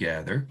two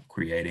together,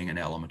 creating an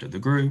element of the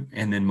group,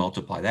 and then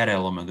multiply that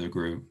element of the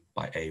group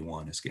by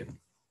A1 as given.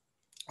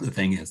 The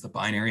thing is, the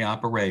binary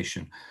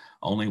operation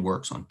only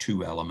works on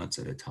two elements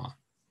at a time.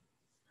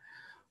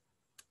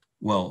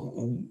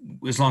 Well,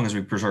 as long as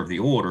we preserve the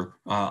order,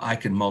 I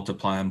can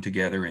multiply them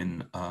together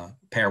in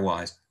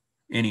pairwise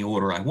any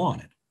order I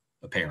wanted,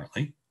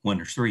 apparently, when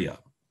there's three of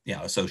them.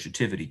 Yeah,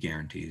 associativity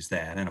guarantees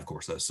that. And of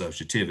course,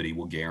 associativity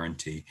will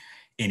guarantee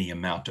any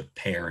amount of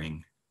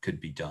pairing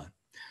could be done.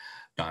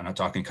 Now, I'm not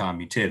talking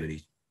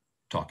commutativity,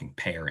 talking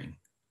pairing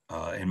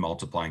and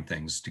multiplying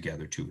things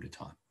together two at a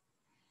time.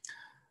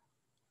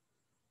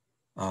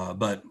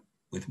 But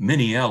with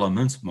many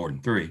elements, more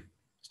than three,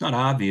 it's not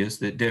obvious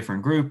that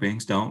different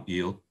groupings don't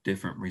yield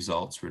different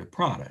results for the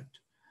product.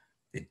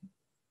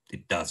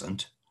 It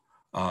doesn't.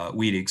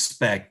 We'd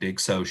expect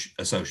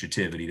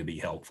associativity to be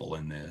helpful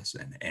in this,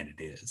 and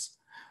it is.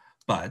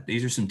 But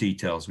these are some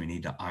details we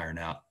need to iron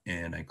out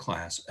in a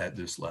class at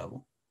this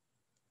level.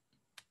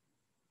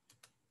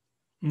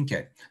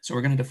 Okay, so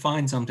we're going to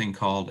define something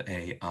called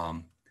a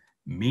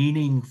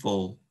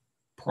meaningful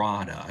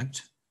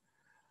product.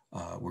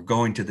 We're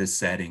going to this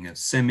setting of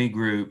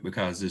semigroup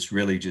because this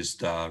really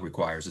just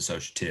requires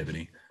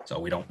associativity. So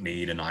we don't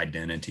need an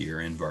identity or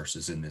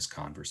inverses in this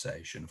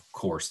conversation. Of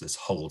course, this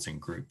holds in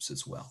groups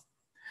as well.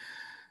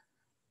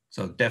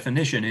 So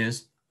definition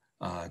is,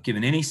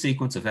 given any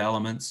sequence of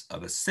elements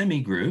of a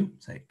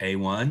semigroup, say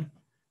A1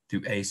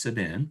 through A sub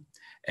n,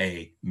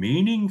 a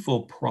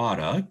meaningful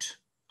product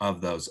of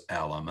those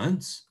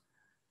elements,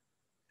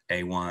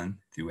 A1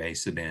 through A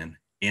sub n,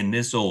 in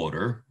this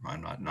order.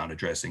 I'm not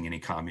addressing any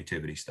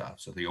commutativity stuff,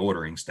 so the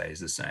ordering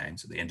stays the same.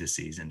 So the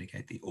indices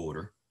indicate the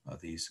order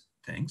of these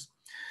things.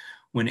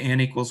 When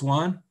n equals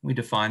 1, we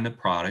define the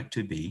product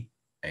to be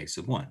A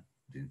sub 1.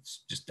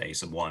 It's just A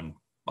sub 1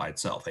 by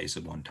itself, A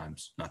sub 1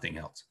 times nothing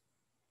else.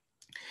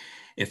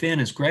 If n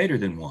is greater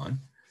than 1,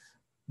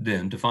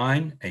 then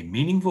define a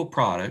meaningful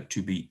product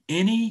to be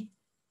any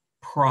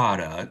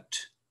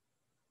product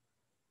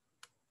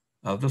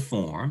of the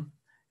form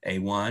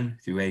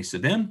A1 through A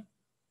sub m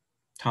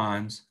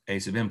times A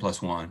sub n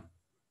plus 1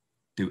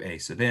 through A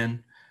sub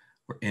n,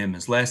 where m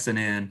is less than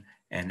n,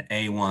 and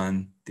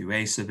A1 through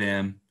A sub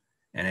m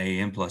and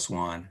an plus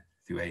 1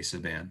 through A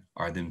sub n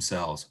are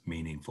themselves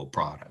meaningful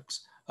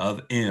products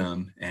of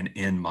m and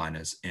n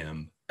minus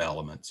m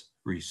elements,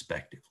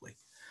 respectively.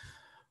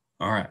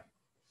 All right.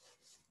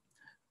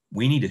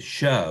 We need to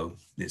show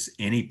this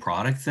any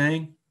product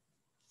thing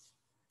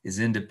is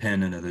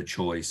independent of the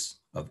choice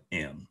of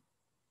m.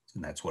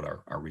 And that's what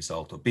our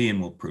result will be, and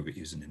we'll prove it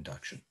using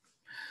induction.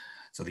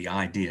 So the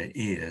idea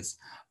is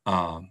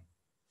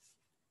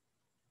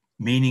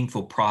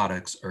meaningful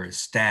products are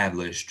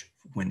established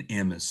when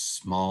m is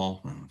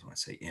small. I don't know if I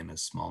say m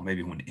is small,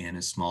 maybe when n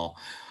is small.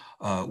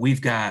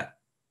 We've got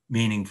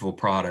meaningful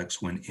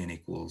products when n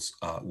equals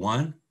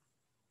 1,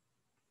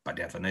 by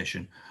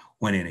definition.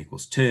 When n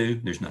equals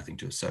 2, there's nothing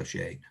to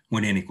associate.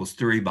 When n equals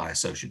 3, by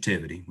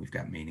associativity, we've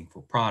got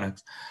meaningful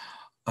products.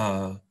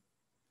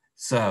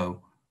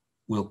 So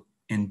we'll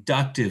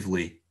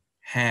inductively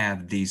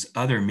have these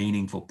other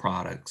meaningful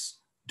products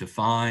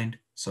defined.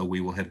 So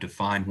we will have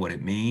defined what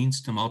it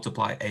means to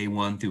multiply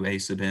A1 through A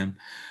sub m.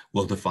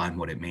 We'll define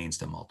what it means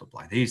to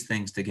multiply these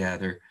things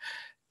together.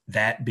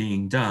 That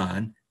being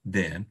done,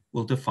 then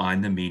we'll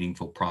define the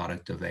meaningful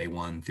product of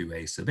A1 through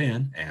A sub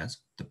n as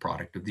the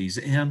product of these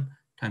m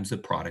times the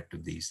product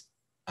of these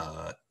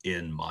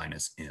n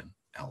minus m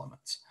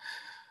elements.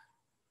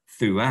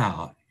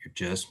 Throughout, you're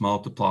just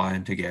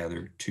multiplying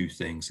together two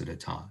things at a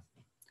time.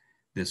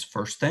 This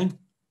first thing,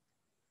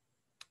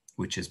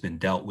 which has been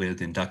dealt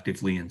with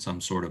inductively in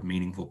some sort of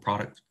meaningful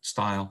product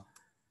style,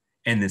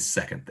 and this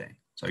second thing.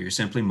 So you're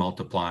simply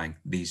multiplying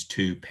these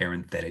two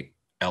parenthetic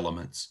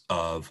elements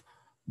of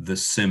the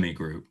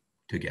semigroup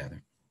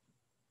together.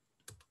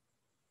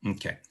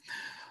 Okay,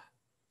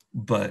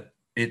 but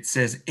it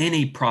says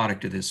any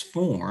product of this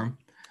form.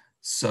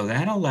 So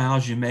that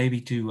allows you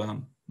maybe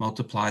to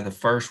multiply the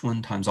first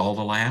one times all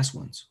the last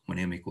ones when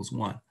m equals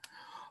 1,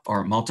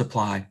 or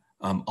multiply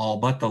all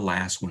but the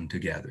last one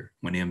together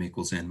when m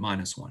equals n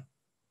minus 1,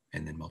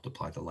 and then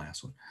multiply the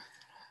last one.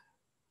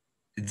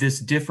 This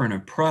different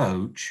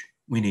approach,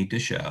 we need to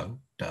show,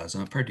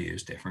 doesn't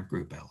produce different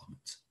group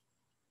elements.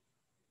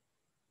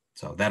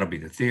 So that'll be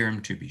the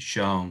theorem to be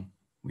shown.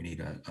 We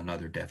need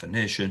another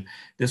definition.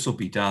 This will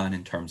be done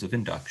in terms of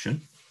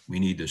induction. We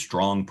need the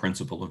strong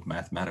principle of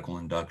mathematical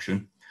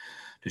induction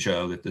to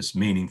show that this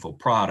meaningful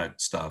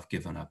product stuff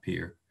given up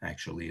here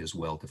actually is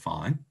well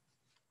defined.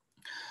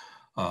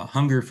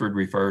 Hungerford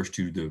refers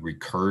to the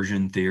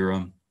recursion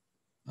theorem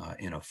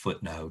in a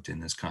footnote in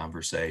this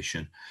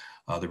conversation.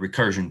 The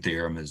recursion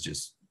theorem is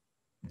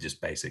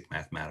just basic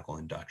mathematical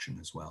induction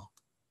as well.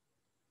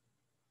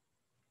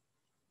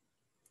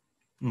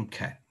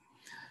 Okay,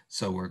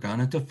 so we're going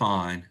to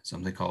define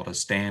something called a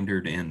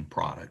standard n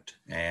product.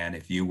 And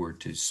if you were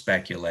to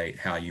speculate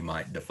how you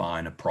might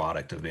define a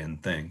product of n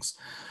things,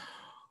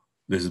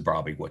 this is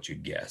probably what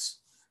you'd guess.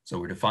 So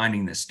we're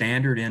defining the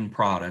standard n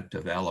product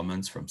of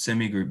elements from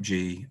semigroup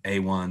G,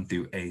 A1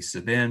 through A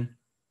sub n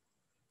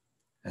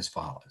as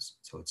follows.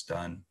 So it's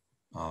done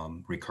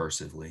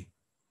recursively.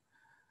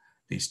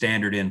 The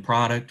standard n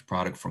product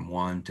from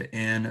 1 to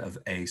n of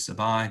A sub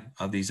I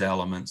of these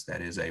elements,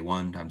 that is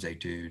A1 times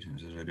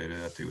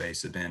A2 through A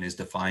sub n, is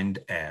defined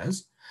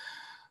as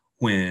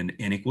when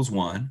n equals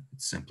 1,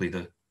 it's simply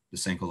the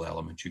single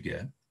element you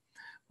get.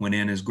 When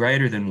n is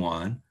greater than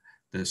 1,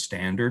 the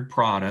standard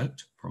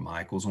product from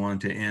I equals 1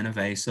 to n of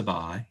A sub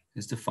I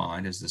is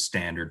defined as the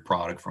standard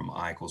product from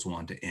I equals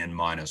 1 to n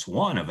minus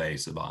 1 of A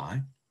sub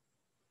I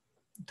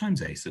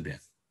times A sub n.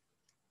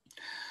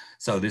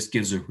 So this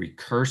gives a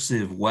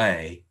recursive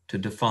way to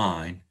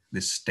define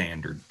this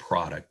standard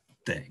product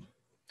thing.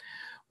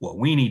 What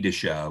we need to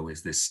show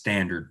is this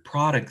standard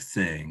product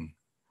thing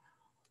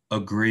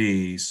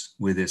agrees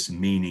with this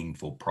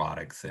meaningful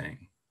product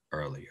thing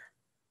earlier.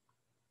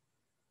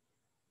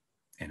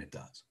 And it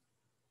does.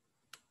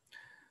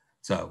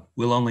 So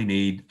we'll only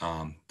need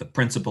the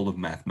principle of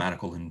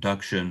mathematical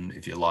induction,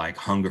 if you like,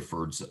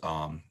 Hungerford's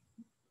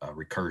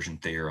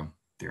recursion theorem,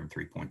 theorem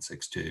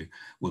 3.62.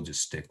 We'll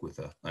just stick with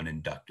an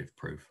inductive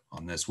proof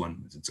on this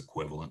one. It's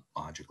equivalent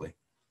logically.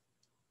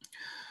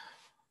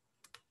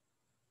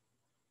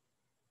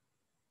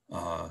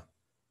 And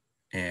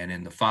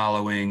in the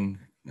following,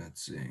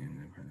 let's see,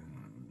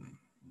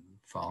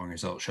 following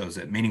result shows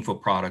that meaningful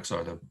products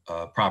are the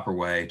proper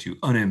way to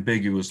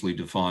unambiguously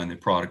define the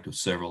product of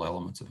several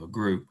elements of a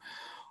group.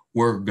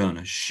 We're going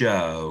to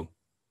show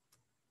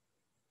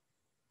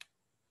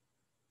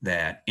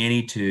that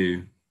any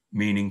two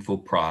meaningful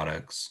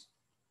products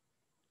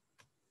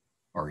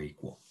are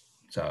equal.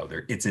 So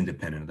it's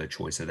independent of the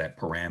choice of that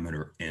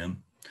parameter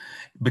m,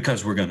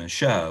 because we're going to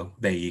show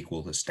they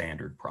equal the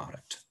standard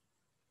product.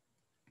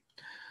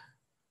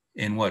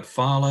 In what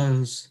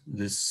follows,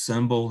 this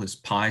symbol, this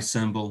pi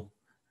symbol,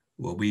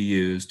 will be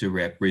used to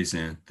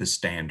represent the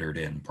standard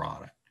n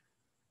product.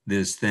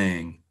 This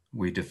thing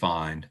we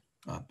defined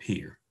up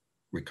here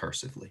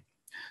recursively.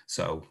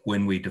 So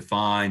when we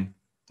define,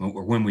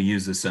 or when we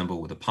use the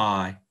symbol with a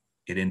pi,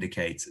 it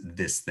indicates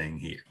this thing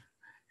here.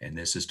 And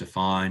this is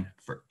defined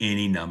for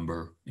any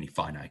number, any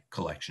finite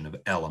collection of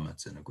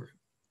elements in a group.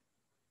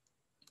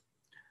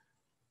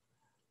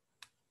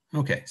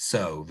 Okay,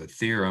 so the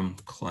theorem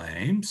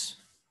claims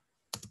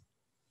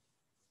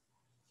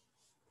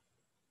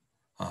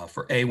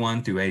for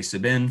A1 through A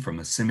sub n from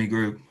a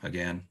semigroup,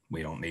 again,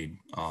 we don't need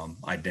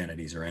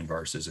identities or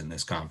inverses in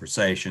this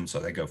conversation, so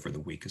they go for the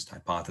weakest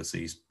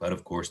hypotheses, but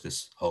of course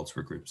this holds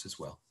for groups as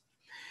well.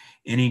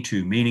 Any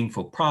two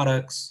meaningful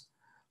products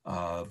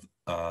of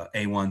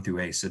A1 through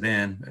A sub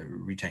n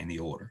retain the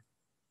order,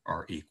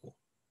 are equal.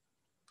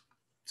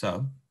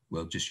 So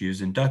we'll just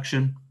use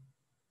induction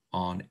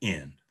on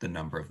n, the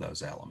number of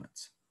those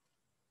elements.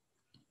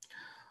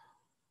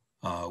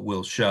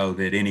 We'll show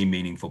that any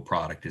meaningful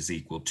product is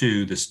equal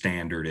to the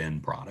standard n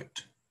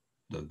product,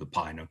 the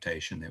pi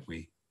notation that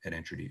we had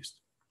introduced.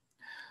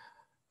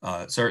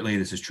 Certainly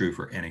this is true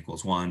for n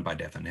equals 1 by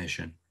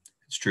definition.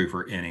 It's true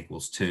for n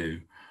equals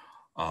 2.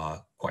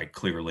 Quite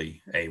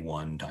clearly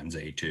A1 times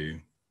A2.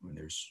 I mean,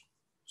 there's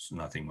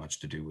nothing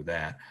much to do with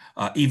that.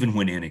 Even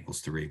when n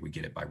equals 3, we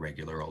get it by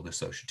regular old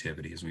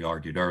associativity, as we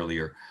argued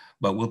earlier.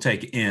 But we'll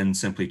take n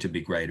simply to be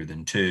greater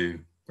than 2.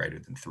 Greater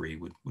than 3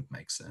 would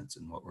make sense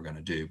in what we're going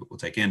to do. But we'll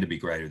take n to be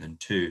greater than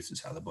 2. This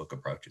is how the book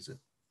approaches it.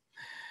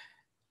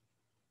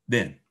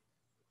 Then,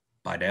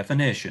 by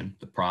definition,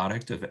 the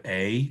product of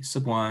A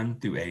sub 1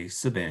 through A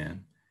sub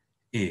n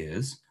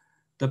is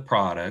the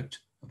product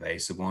of A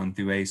sub 1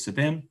 through A sub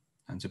n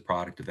times the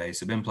product of A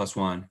sub n plus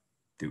 1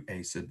 through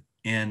A sub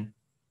n,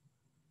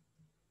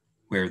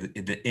 where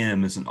the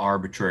m is an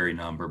arbitrary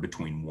number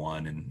between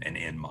 1 and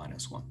n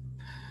minus 1.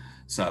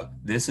 So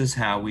this is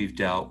how we've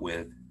dealt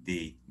with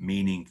the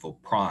meaningful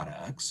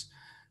products.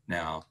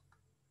 Now,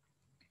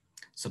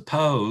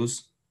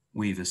 suppose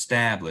we've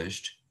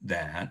established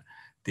that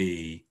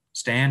the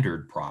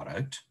standard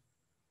product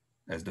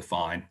as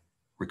defined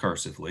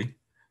recursively,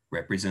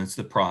 represents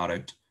the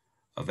product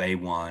of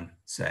A1,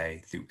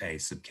 say, through A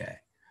sub k.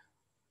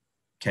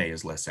 K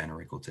is less than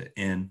or equal to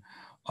n.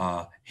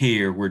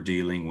 Here we're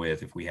dealing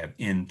with, if we have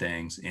n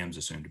things, m's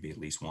assumed to be at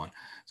least one.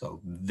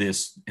 So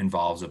this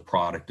involves a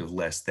product of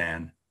less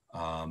than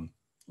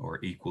or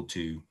equal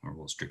to, or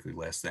well, strictly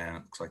less than.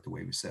 It looks like the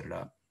way we set it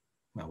up.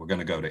 Well, we're going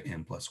to go to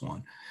n plus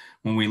 1.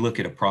 When we look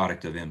at a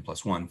product of n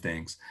plus 1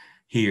 things,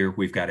 here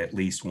we've got at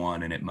least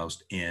 1 and at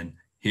most n.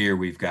 Here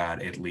we've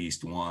got at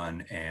least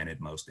 1 and at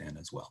most n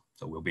as well.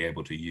 So we'll be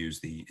able to use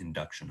the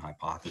induction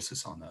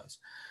hypothesis on those.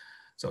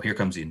 So here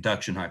comes the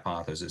induction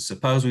hypothesis.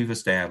 Suppose we've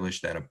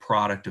established that a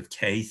product of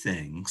k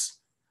things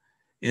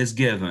is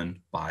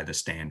given by the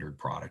standard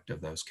product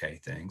of those k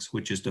things,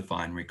 which is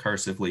defined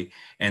recursively,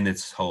 and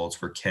this holds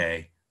for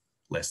k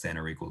less than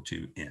or equal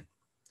to n.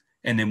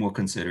 And then we'll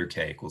consider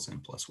k equals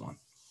n plus 1.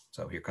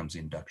 So here comes the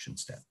induction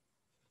step.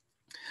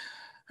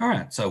 All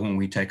right, so when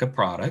we take a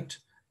product,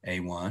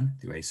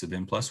 a1 through a sub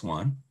n plus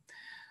 1,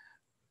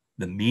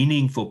 the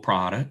meaningful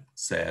product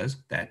says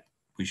that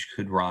we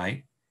could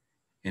write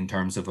in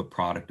terms of a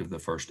product of the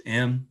first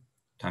m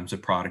times the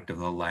product of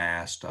the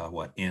last,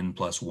 n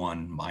plus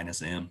 1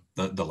 minus m,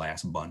 the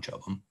last bunch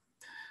of them.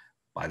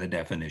 By the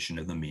definition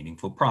of the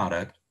meaningful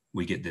product,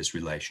 we get this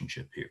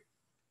relationship here.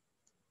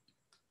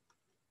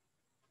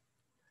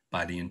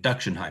 By the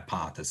induction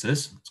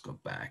hypothesis, let's go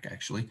back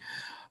actually,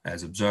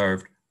 as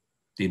observed,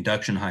 the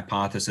induction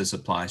hypothesis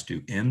applies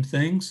to m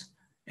things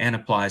and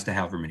applies to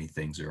however many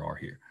things there are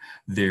here.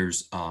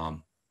 There's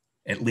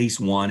at least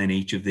 1 in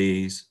each of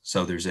these,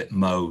 so there's at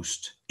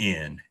most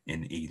n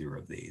in either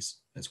of these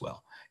as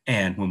well.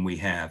 And when we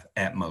have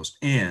at most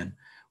n,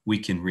 we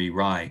can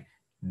rewrite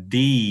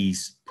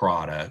these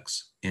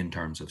products in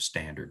terms of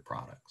standard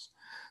products.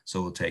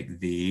 So we'll take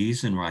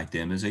these and write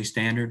them as a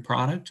standard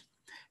product,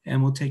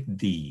 and we'll take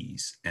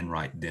these and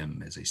write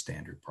them as a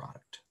standard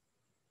product.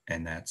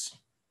 And that's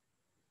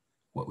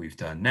what we've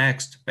done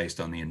next based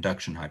on the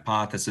induction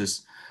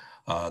hypothesis.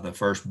 The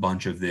first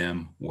bunch of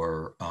them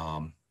were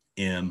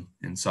m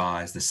in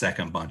size. The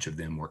second bunch of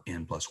them were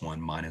n plus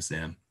 1 minus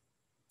m.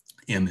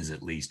 M is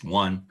at least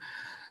 1.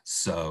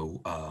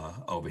 So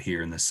over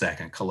here in the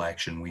second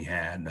collection, we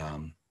had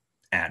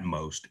at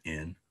most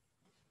n.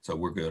 So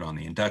we're good on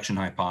the induction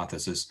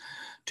hypothesis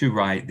to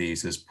write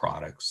these as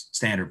products,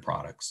 standard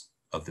products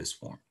of this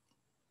form.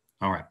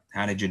 All right,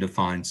 how did you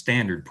define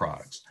standard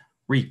products?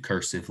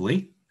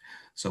 Recursively.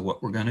 So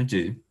what we're going to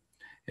do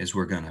is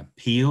we're going to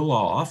peel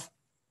off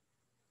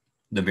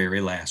the very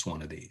last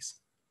one of these.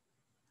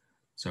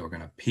 So we're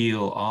going to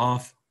peel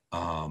off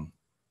the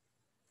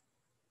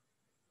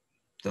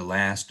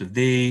last of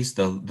these.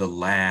 The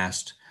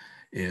last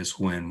is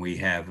when we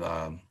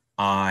have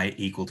I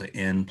equal to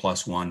n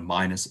plus 1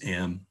 minus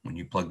m. When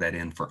you plug that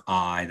in for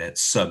I, that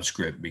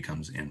subscript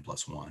becomes n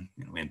plus 1.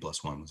 N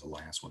plus 1 was the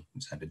last one. We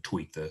just had to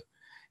tweak the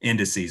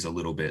indices a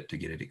little bit to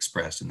get it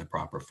expressed in the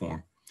proper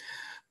form.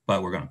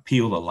 But we're going to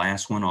peel the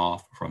last one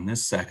off from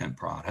this second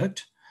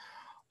product.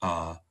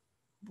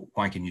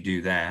 Why can you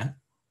do that?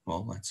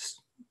 Well,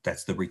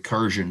 that's the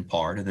recursion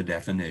part of the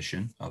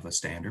definition of a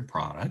standard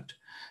product,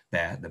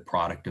 that the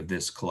product of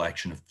this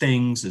collection of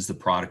things is the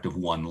product of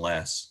one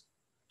less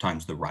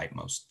times the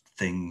rightmost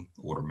thing.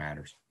 Order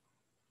matters.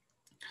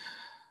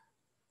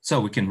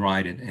 So we can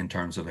write it in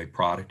terms of a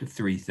product of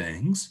 3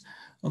 things.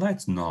 Well,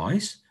 that's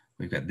nice.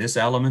 We've got this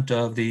element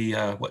of the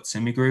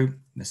semigroup,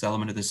 this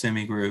element of the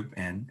semigroup,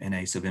 and an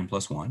a sub n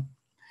plus 1.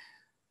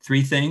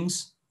 3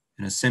 things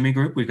in a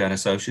semigroup, we've got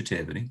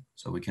associativity.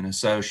 So we can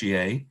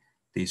associate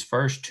these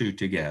first 2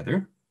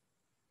 together.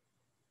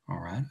 All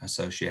right,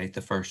 associate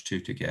the first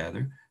 2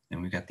 together.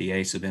 Then we've got the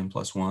a sub n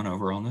plus 1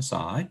 over on the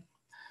side.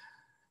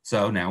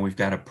 So now we've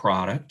got a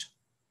product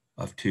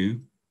of 2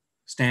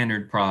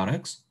 standard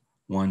products,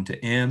 1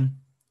 to m,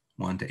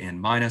 1 to n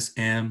minus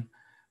m.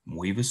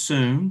 We've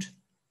assumed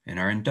in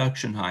our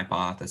induction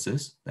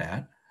hypothesis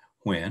that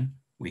when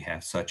we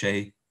have such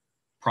a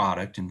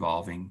product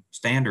involving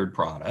standard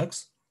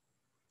products,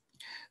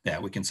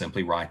 that we can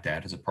simply write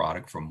that as a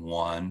product from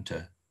 1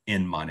 to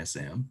n minus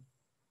m.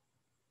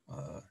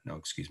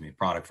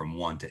 Product from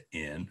 1 to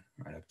n.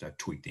 Right, I've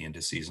tweaked the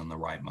indices on the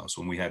rightmost.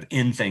 When we have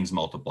n things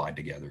multiplied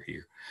together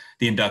here,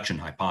 the induction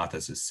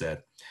hypothesis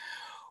said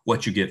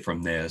what you get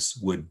from this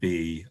would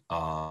be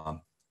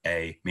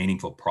a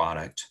meaningful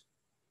product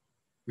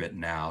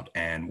written out,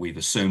 and we've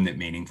assumed that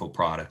meaningful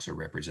products are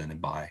represented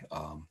by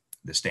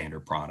the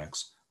standard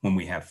products when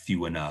we have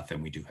few enough,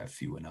 and we do have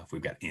few enough.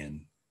 We've got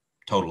n,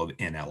 total of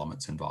n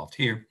elements involved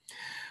here.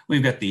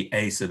 We've got the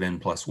a sub n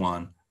plus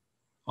 1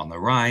 on the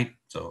right,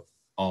 so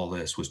all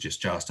this was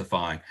just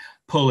justifying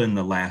pulling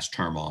the last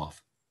term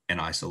off and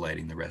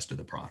isolating the rest of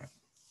the product.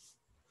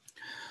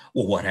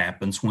 Well, what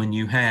happens when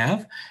you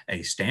have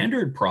a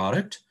standard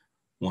product,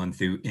 1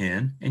 through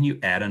n, and you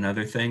add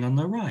another thing on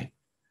the right?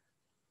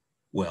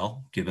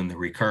 Well, given the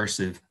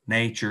recursive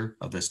nature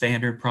of the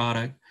standard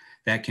product,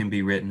 that can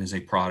be written as a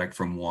product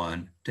from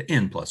 1 to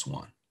n plus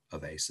 1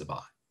 of a sub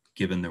I,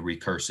 given the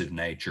recursive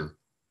nature,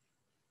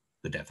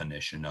 the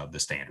definition of the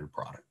standard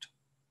product.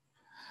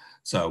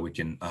 So we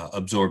can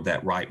absorb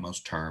that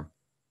rightmost term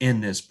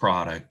in this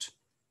product.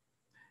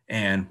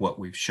 And what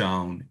we've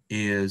shown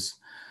is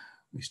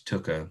we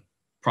took a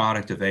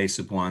product of a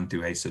sub 1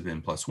 through a sub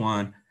n plus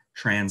 1,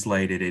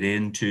 translated it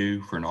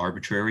into, for an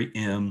arbitrary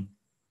m,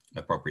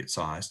 appropriate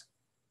size,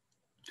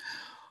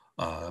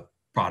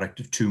 product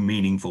of two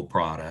meaningful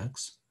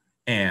products,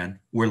 and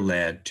we're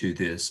led to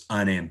this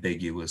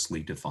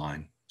unambiguously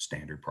defined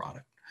standard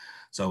product.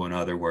 So in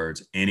other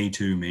words, any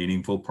two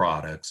meaningful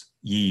products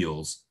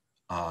yields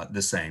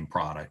the same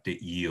product.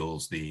 It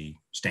yields the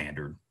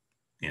standard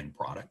n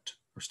product,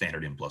 or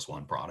standard n plus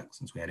 1 product,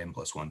 since we had n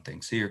plus 1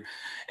 things here.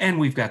 And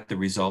we've got the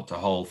result to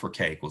hold for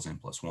k equals n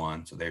plus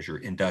 1. So there's your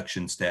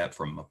induction step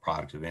from a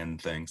product of n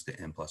things to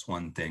n plus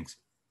 1 things.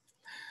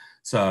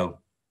 So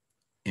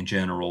in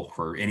general,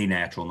 for any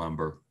natural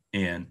number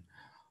n,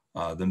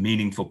 the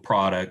meaningful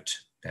product,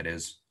 that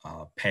is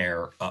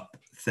pair up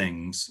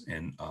things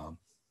in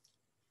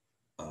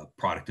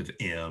product of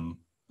m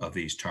of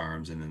these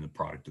terms, and then the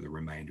product of the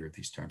remainder of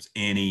these terms.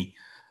 Any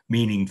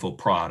meaningful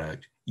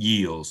product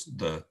yields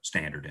the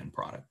standard n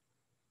product.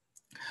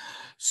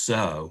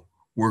 So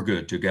we're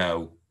good to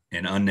go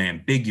and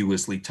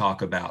unambiguously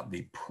talk about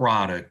the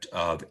product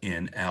of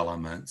n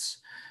elements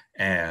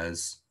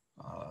as,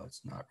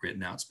 it's not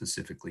written out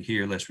specifically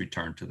here. Let's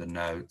return to the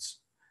notes.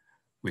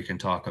 We can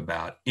talk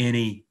about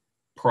any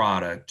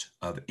product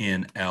of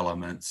n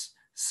elements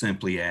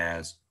simply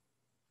as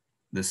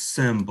the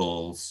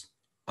symbols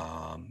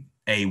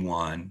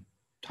A1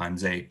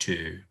 times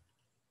A2.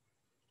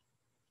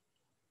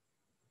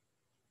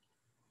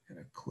 Got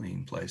a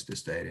clean place to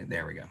state it.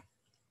 There we go.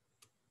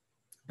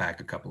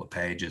 Back a couple of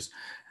pages.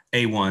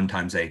 A1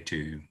 times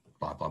A2,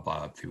 blah, blah,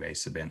 blah, up through A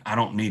sub n. I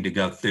don't need to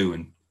go through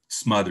and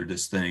smother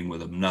this thing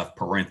with enough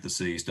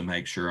parentheses to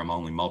make sure I'm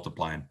only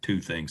multiplying two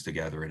things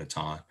together at a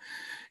time.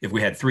 If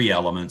we had 3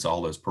 elements,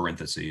 all those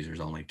parentheses, there's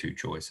only 2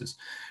 choices.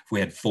 If we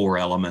had 4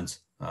 elements,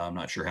 I'm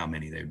not sure how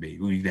many there'd be.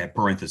 We'd have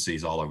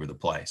parentheses all over the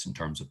place in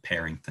terms of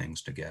pairing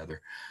things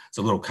together. It's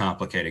a little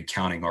complicated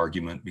counting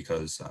argument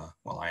because,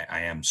 well,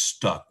 I am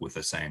stuck with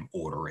the same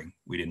ordering.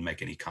 We didn't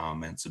make any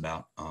comments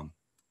about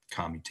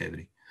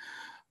commutativity.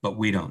 But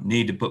we don't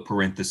need to put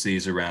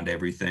parentheses around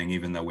everything,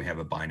 even though we have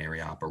a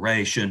binary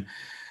operation,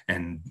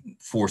 and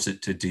force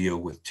it to deal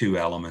with 2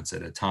 elements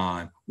at a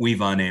time.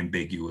 We've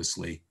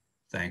unambiguously,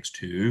 thanks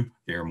to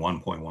theorem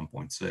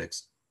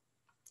 1.1.6,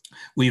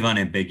 we've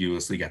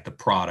unambiguously got the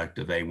product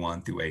of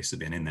A1 through A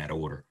sub n in that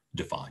order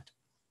defined.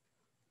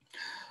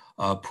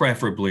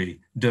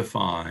 Preferably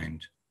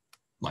defined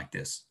like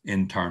this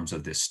in terms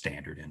of this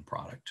standard n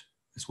product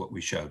is what we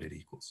showed it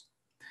equals.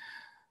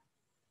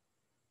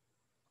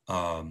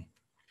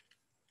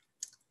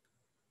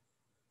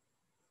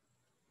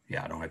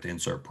 Yeah, I don't have to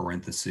insert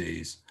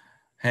parentheses.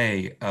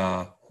 Hey,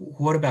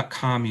 what about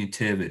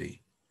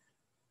commutativity?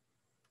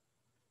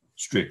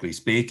 Strictly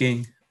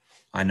speaking,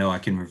 I know I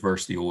can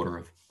reverse the order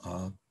of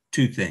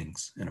 2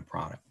 things in a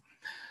product.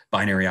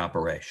 Binary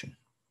operation,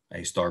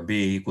 A star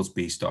B equals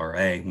B star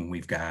A when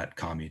we've got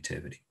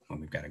commutativity, when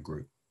we've got a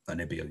group, an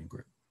abelian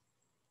group.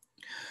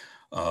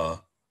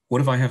 What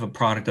if I have a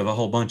product of a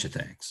whole bunch of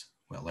things?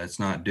 Well, let's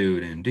not do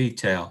it in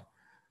detail,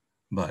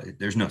 but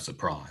there's no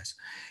surprise.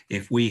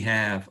 If we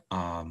have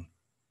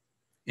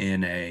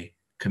in a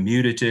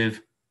commutative,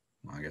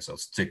 I guess I'll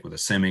stick with a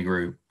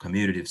semigroup,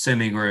 commutative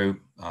semigroup.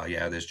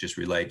 Yeah, this just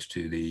relates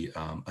to the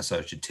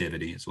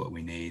associativity is what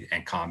we need,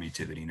 and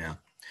commutativity now.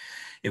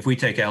 If we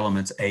take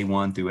elements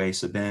A1 through A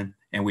sub n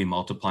and we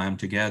multiply them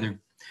together,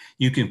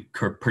 you can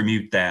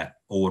permute that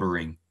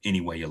ordering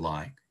any way you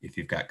like if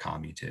you've got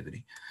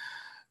commutativity.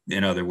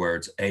 In other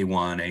words,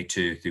 A1,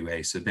 A2 through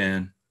A sub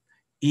n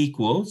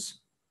equals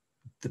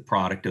the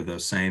product of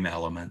those same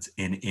elements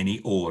in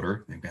any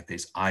order. They've got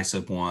these I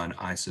sub 1,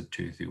 I sub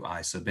 2 through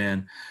I sub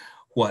n.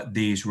 What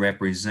these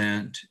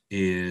represent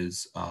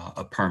is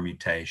a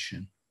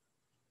permutation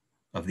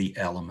of the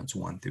elements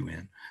 1 through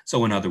n.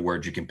 So in other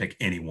words, you can pick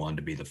any one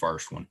to be the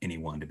first one, any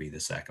one to be the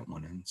second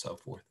one, and so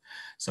forth.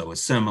 So a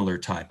similar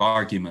type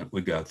argument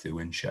would go through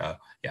and show,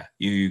 yeah,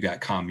 you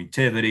got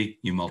commutativity,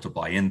 you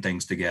multiply n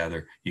things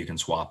together, you can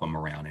swap them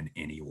around in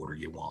any order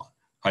you want.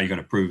 How are you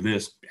going to prove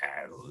this?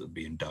 Yeah, it'll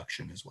be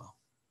induction as well.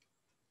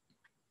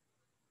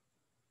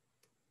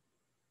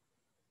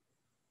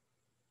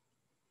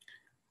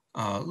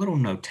 Little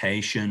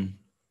notation.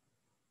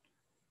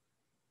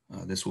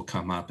 This will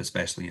come up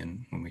especially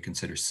when we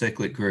consider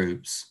cyclic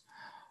groups.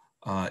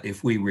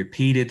 If we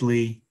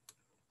repeatedly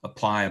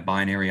apply a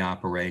binary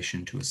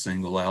operation to a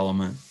single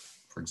element,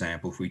 for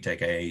example, if we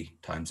take A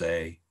times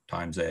A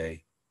times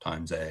A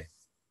times A,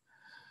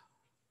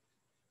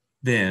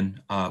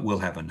 then we'll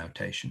have a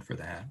notation for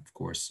that. Of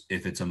course,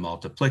 if it's a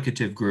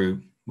multiplicative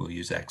group, we'll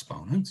use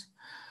exponents.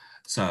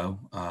 So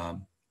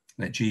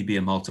let G be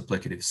a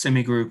multiplicative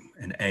semigroup,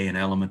 and A an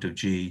element of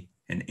G,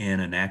 and N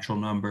a natural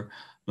number.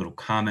 Little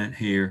comment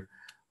here.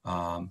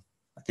 I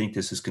think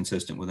this is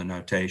consistent with a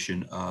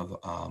notation of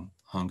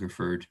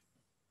Hungerford.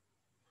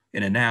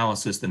 In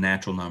analysis, the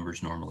natural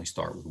numbers normally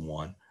start with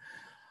 1.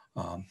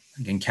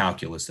 In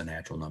calculus, the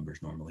natural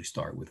numbers normally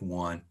start with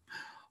 1.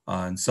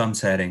 In some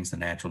settings, the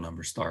natural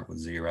numbers start with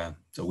 0.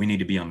 So we need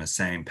to be on the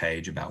same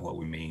page about what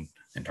we mean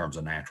in terms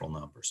of natural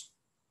numbers.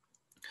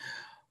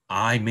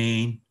 I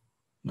mean,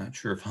 not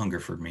sure if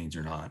Hungerford means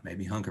or not.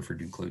 Maybe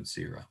Hungerford includes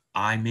 0.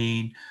 I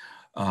mean,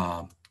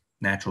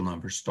 natural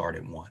numbers start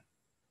at 1.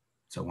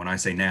 So when I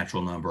say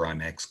natural number,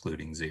 I'm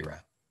excluding 0.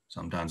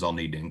 Sometimes I'll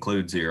need to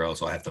include 0,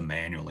 so I have to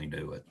manually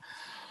do it.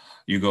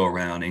 You go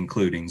around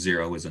including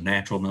 0 as a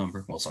natural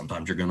number. Well,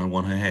 sometimes you're going to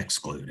want to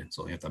exclude it,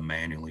 so you have to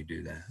manually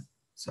do that.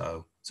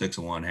 So 6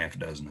 of one, half a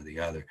dozen of the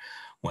other.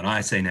 When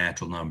I say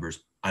natural numbers,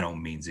 I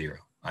don't mean 0.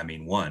 I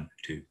mean 1,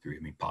 2, 3. I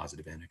mean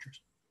positive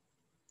integers.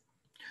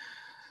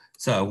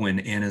 So when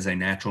n is a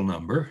natural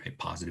number, a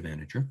positive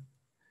integer,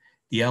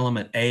 the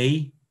element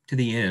a to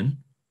the n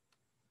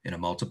in a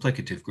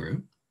multiplicative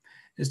group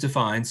is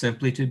defined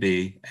simply to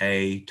be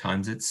a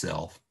times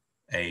itself,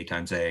 a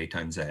times a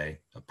times a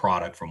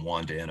product from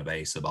 1 to n of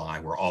a sub I,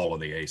 where all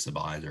of the a sub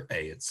i's are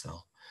a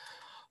itself.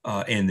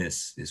 And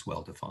this is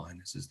well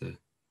defined. This is the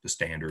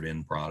standard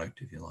n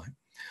product, if you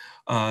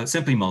like.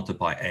 Simply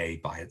multiply a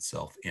by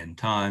itself n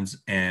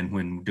times, and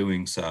when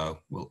doing so,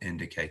 we'll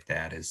indicate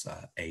that as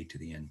a to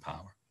the n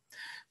power.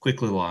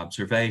 Quick little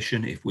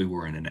observation, if we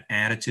were in an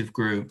additive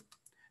group,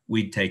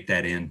 we'd take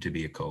that n to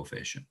be a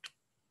coefficient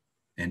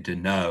and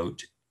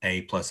denote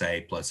a plus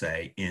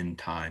a n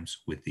times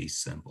with these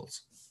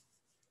symbols.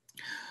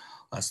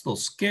 That's a little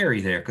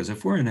scary there, because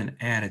if we're in an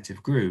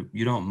additive group,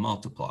 you don't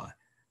multiply.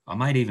 I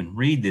might even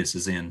read this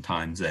as n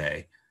times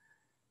a,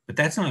 but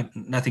that's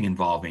nothing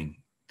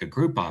involving the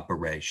group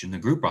operation. The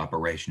group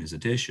operation is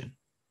addition.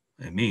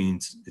 It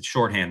means it's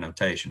shorthand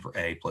notation for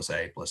a plus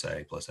a plus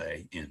a plus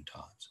a n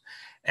times,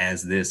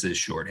 as this is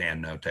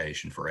shorthand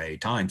notation for a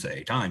times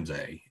a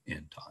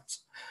n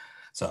times.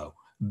 So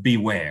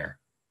beware.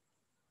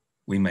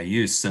 We may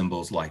use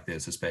symbols like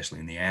this, especially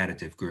in the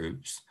additive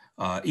groups.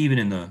 Even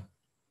in the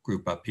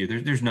group up here,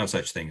 there's no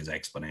such thing as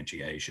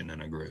exponentiation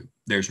in a group.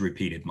 There's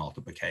repeated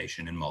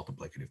multiplication in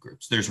multiplicative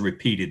groups. There's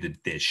repeated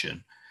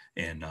addition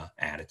in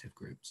additive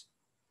groups.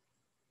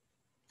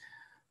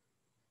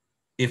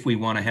 If we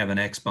want to have an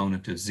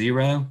exponent of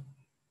 0,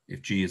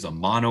 if G is a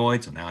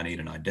monoid, so now I need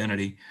an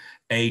identity,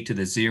 a to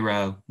the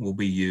 0 will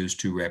be used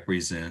to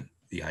represent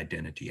the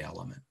identity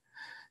element.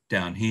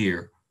 Down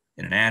here,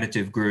 in an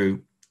additive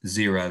group,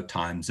 0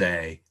 times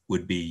a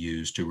would be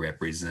used to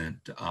represent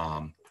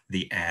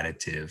the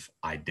additive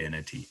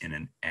identity in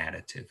an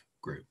additive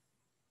group.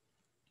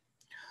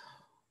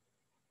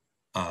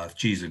 If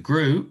G is a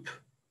group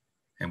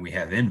and we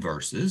have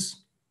inverses,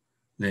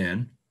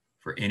 then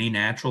for any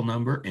natural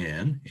number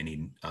n,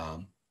 any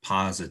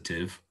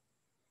positive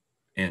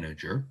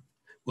integer,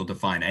 we'll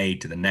define a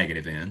to the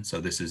negative n.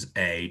 So this is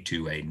a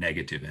to a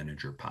negative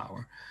integer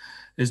power,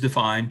 is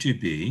defined to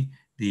be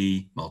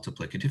the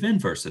multiplicative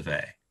inverse of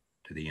a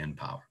to the n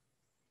power.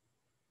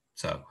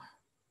 So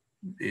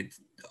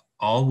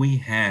all we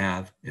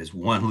have is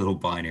one little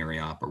binary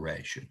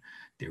operation.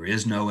 There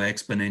is no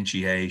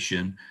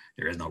exponentiation.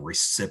 There is no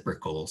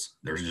reciprocals.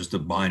 There's just a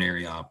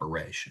binary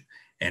operation.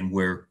 And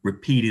we're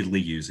repeatedly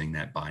using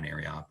that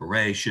binary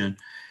operation.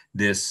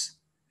 This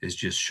is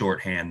just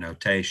shorthand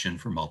notation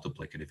for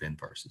multiplicative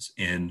inverses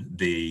in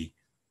the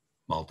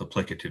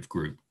multiplicative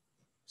group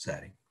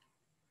setting.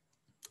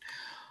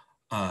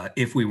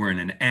 If we were in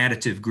an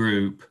additive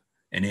group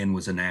and n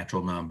was a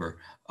natural number,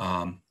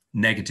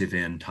 negative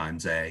n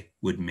times a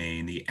would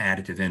mean the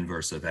additive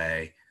inverse of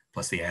a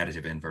plus the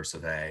additive inverse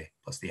of a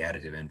plus the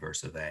additive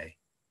inverse of a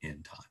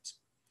n times.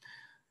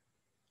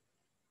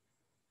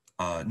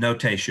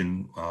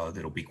 Notation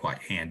that'll be quite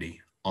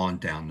handy on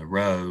down the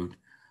road.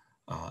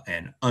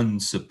 An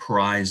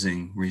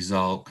unsurprising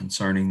result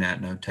concerning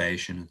that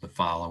notation is the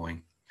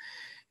following.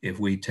 If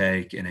we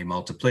take in a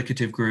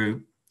multiplicative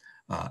group,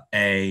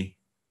 a,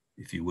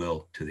 if you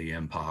will, to the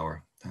m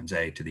power times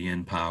a to the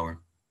n power,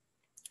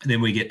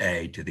 then we get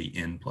a to the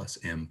n plus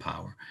m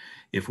power.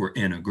 If we're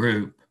in a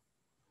group,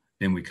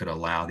 then we could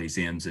allow these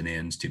m's and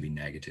n's to be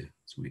negative.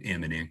 So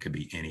m and n could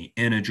be any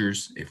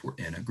integers if we're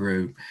in a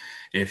group.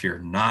 If you're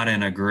not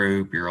in a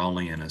group, you're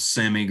only in a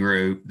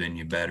semigroup, then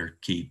you better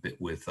keep it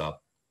with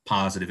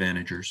positive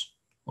integers,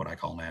 what I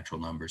call natural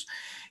numbers.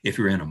 If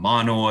you're in a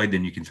monoid,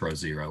 then you can throw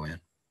 0 in.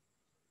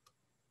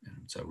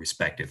 And so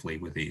respectively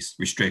with these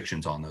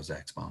restrictions on those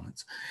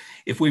exponents.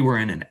 If we were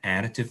in an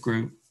additive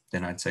group,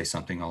 then I'd say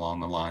something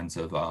along the lines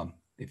of, m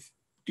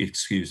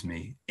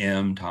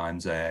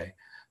times a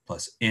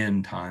plus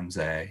n times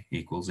a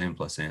equals m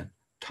plus n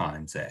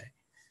times a.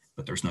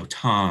 But there's no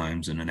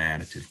times in an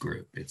additive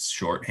group. It's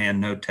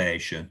shorthand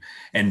notation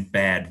and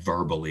bad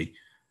verbally.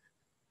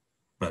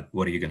 But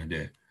what are you going to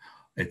do?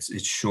 It's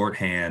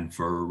shorthand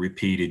for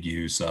repeated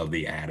use of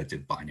the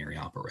additive binary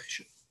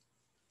operation.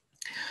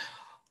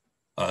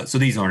 So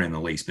these aren't in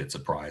the least bit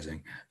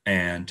surprising.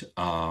 And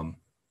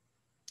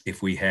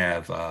if we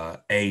have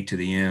a to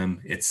the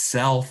m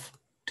itself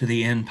to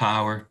the n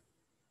power,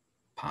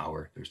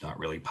 there's not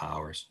really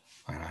powers.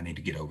 I need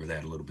to get over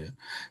that a little bit.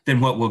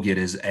 Then what we'll get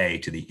is a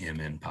to the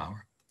mn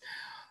power.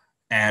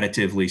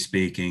 additively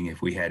speaking,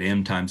 if we had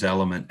m times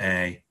element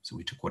a, so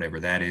we took whatever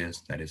that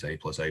is a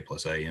plus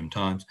a m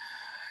times,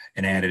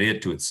 and added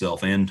it to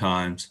itself n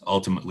times,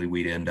 ultimately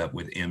we'd end up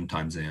with m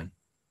times n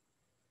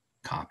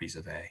copies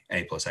of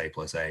a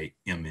plus a,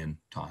 mn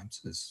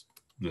times is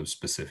the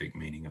specific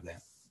meaning of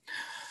that.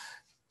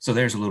 So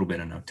there's a little bit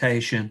of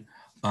notation.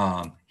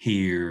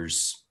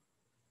 Here's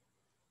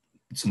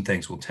some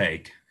things we'll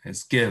take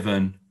as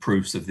given.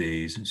 Proofs of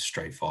these,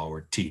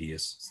 straightforward,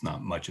 tedious. It's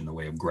not much in the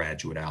way of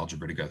graduate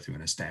algebra to go through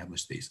and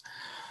establish these.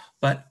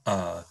 But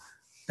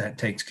that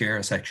takes care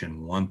of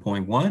section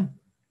 1.1.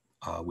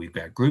 We've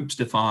got groups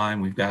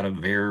defined. We've got a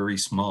very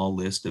small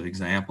list of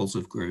examples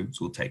of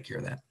groups. We'll take care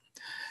of that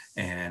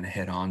and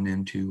head on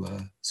into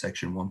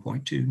section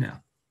 1.2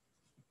 now.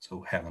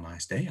 So have a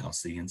nice day. I'll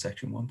see you in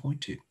section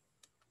 1.2.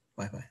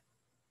 Bye-bye.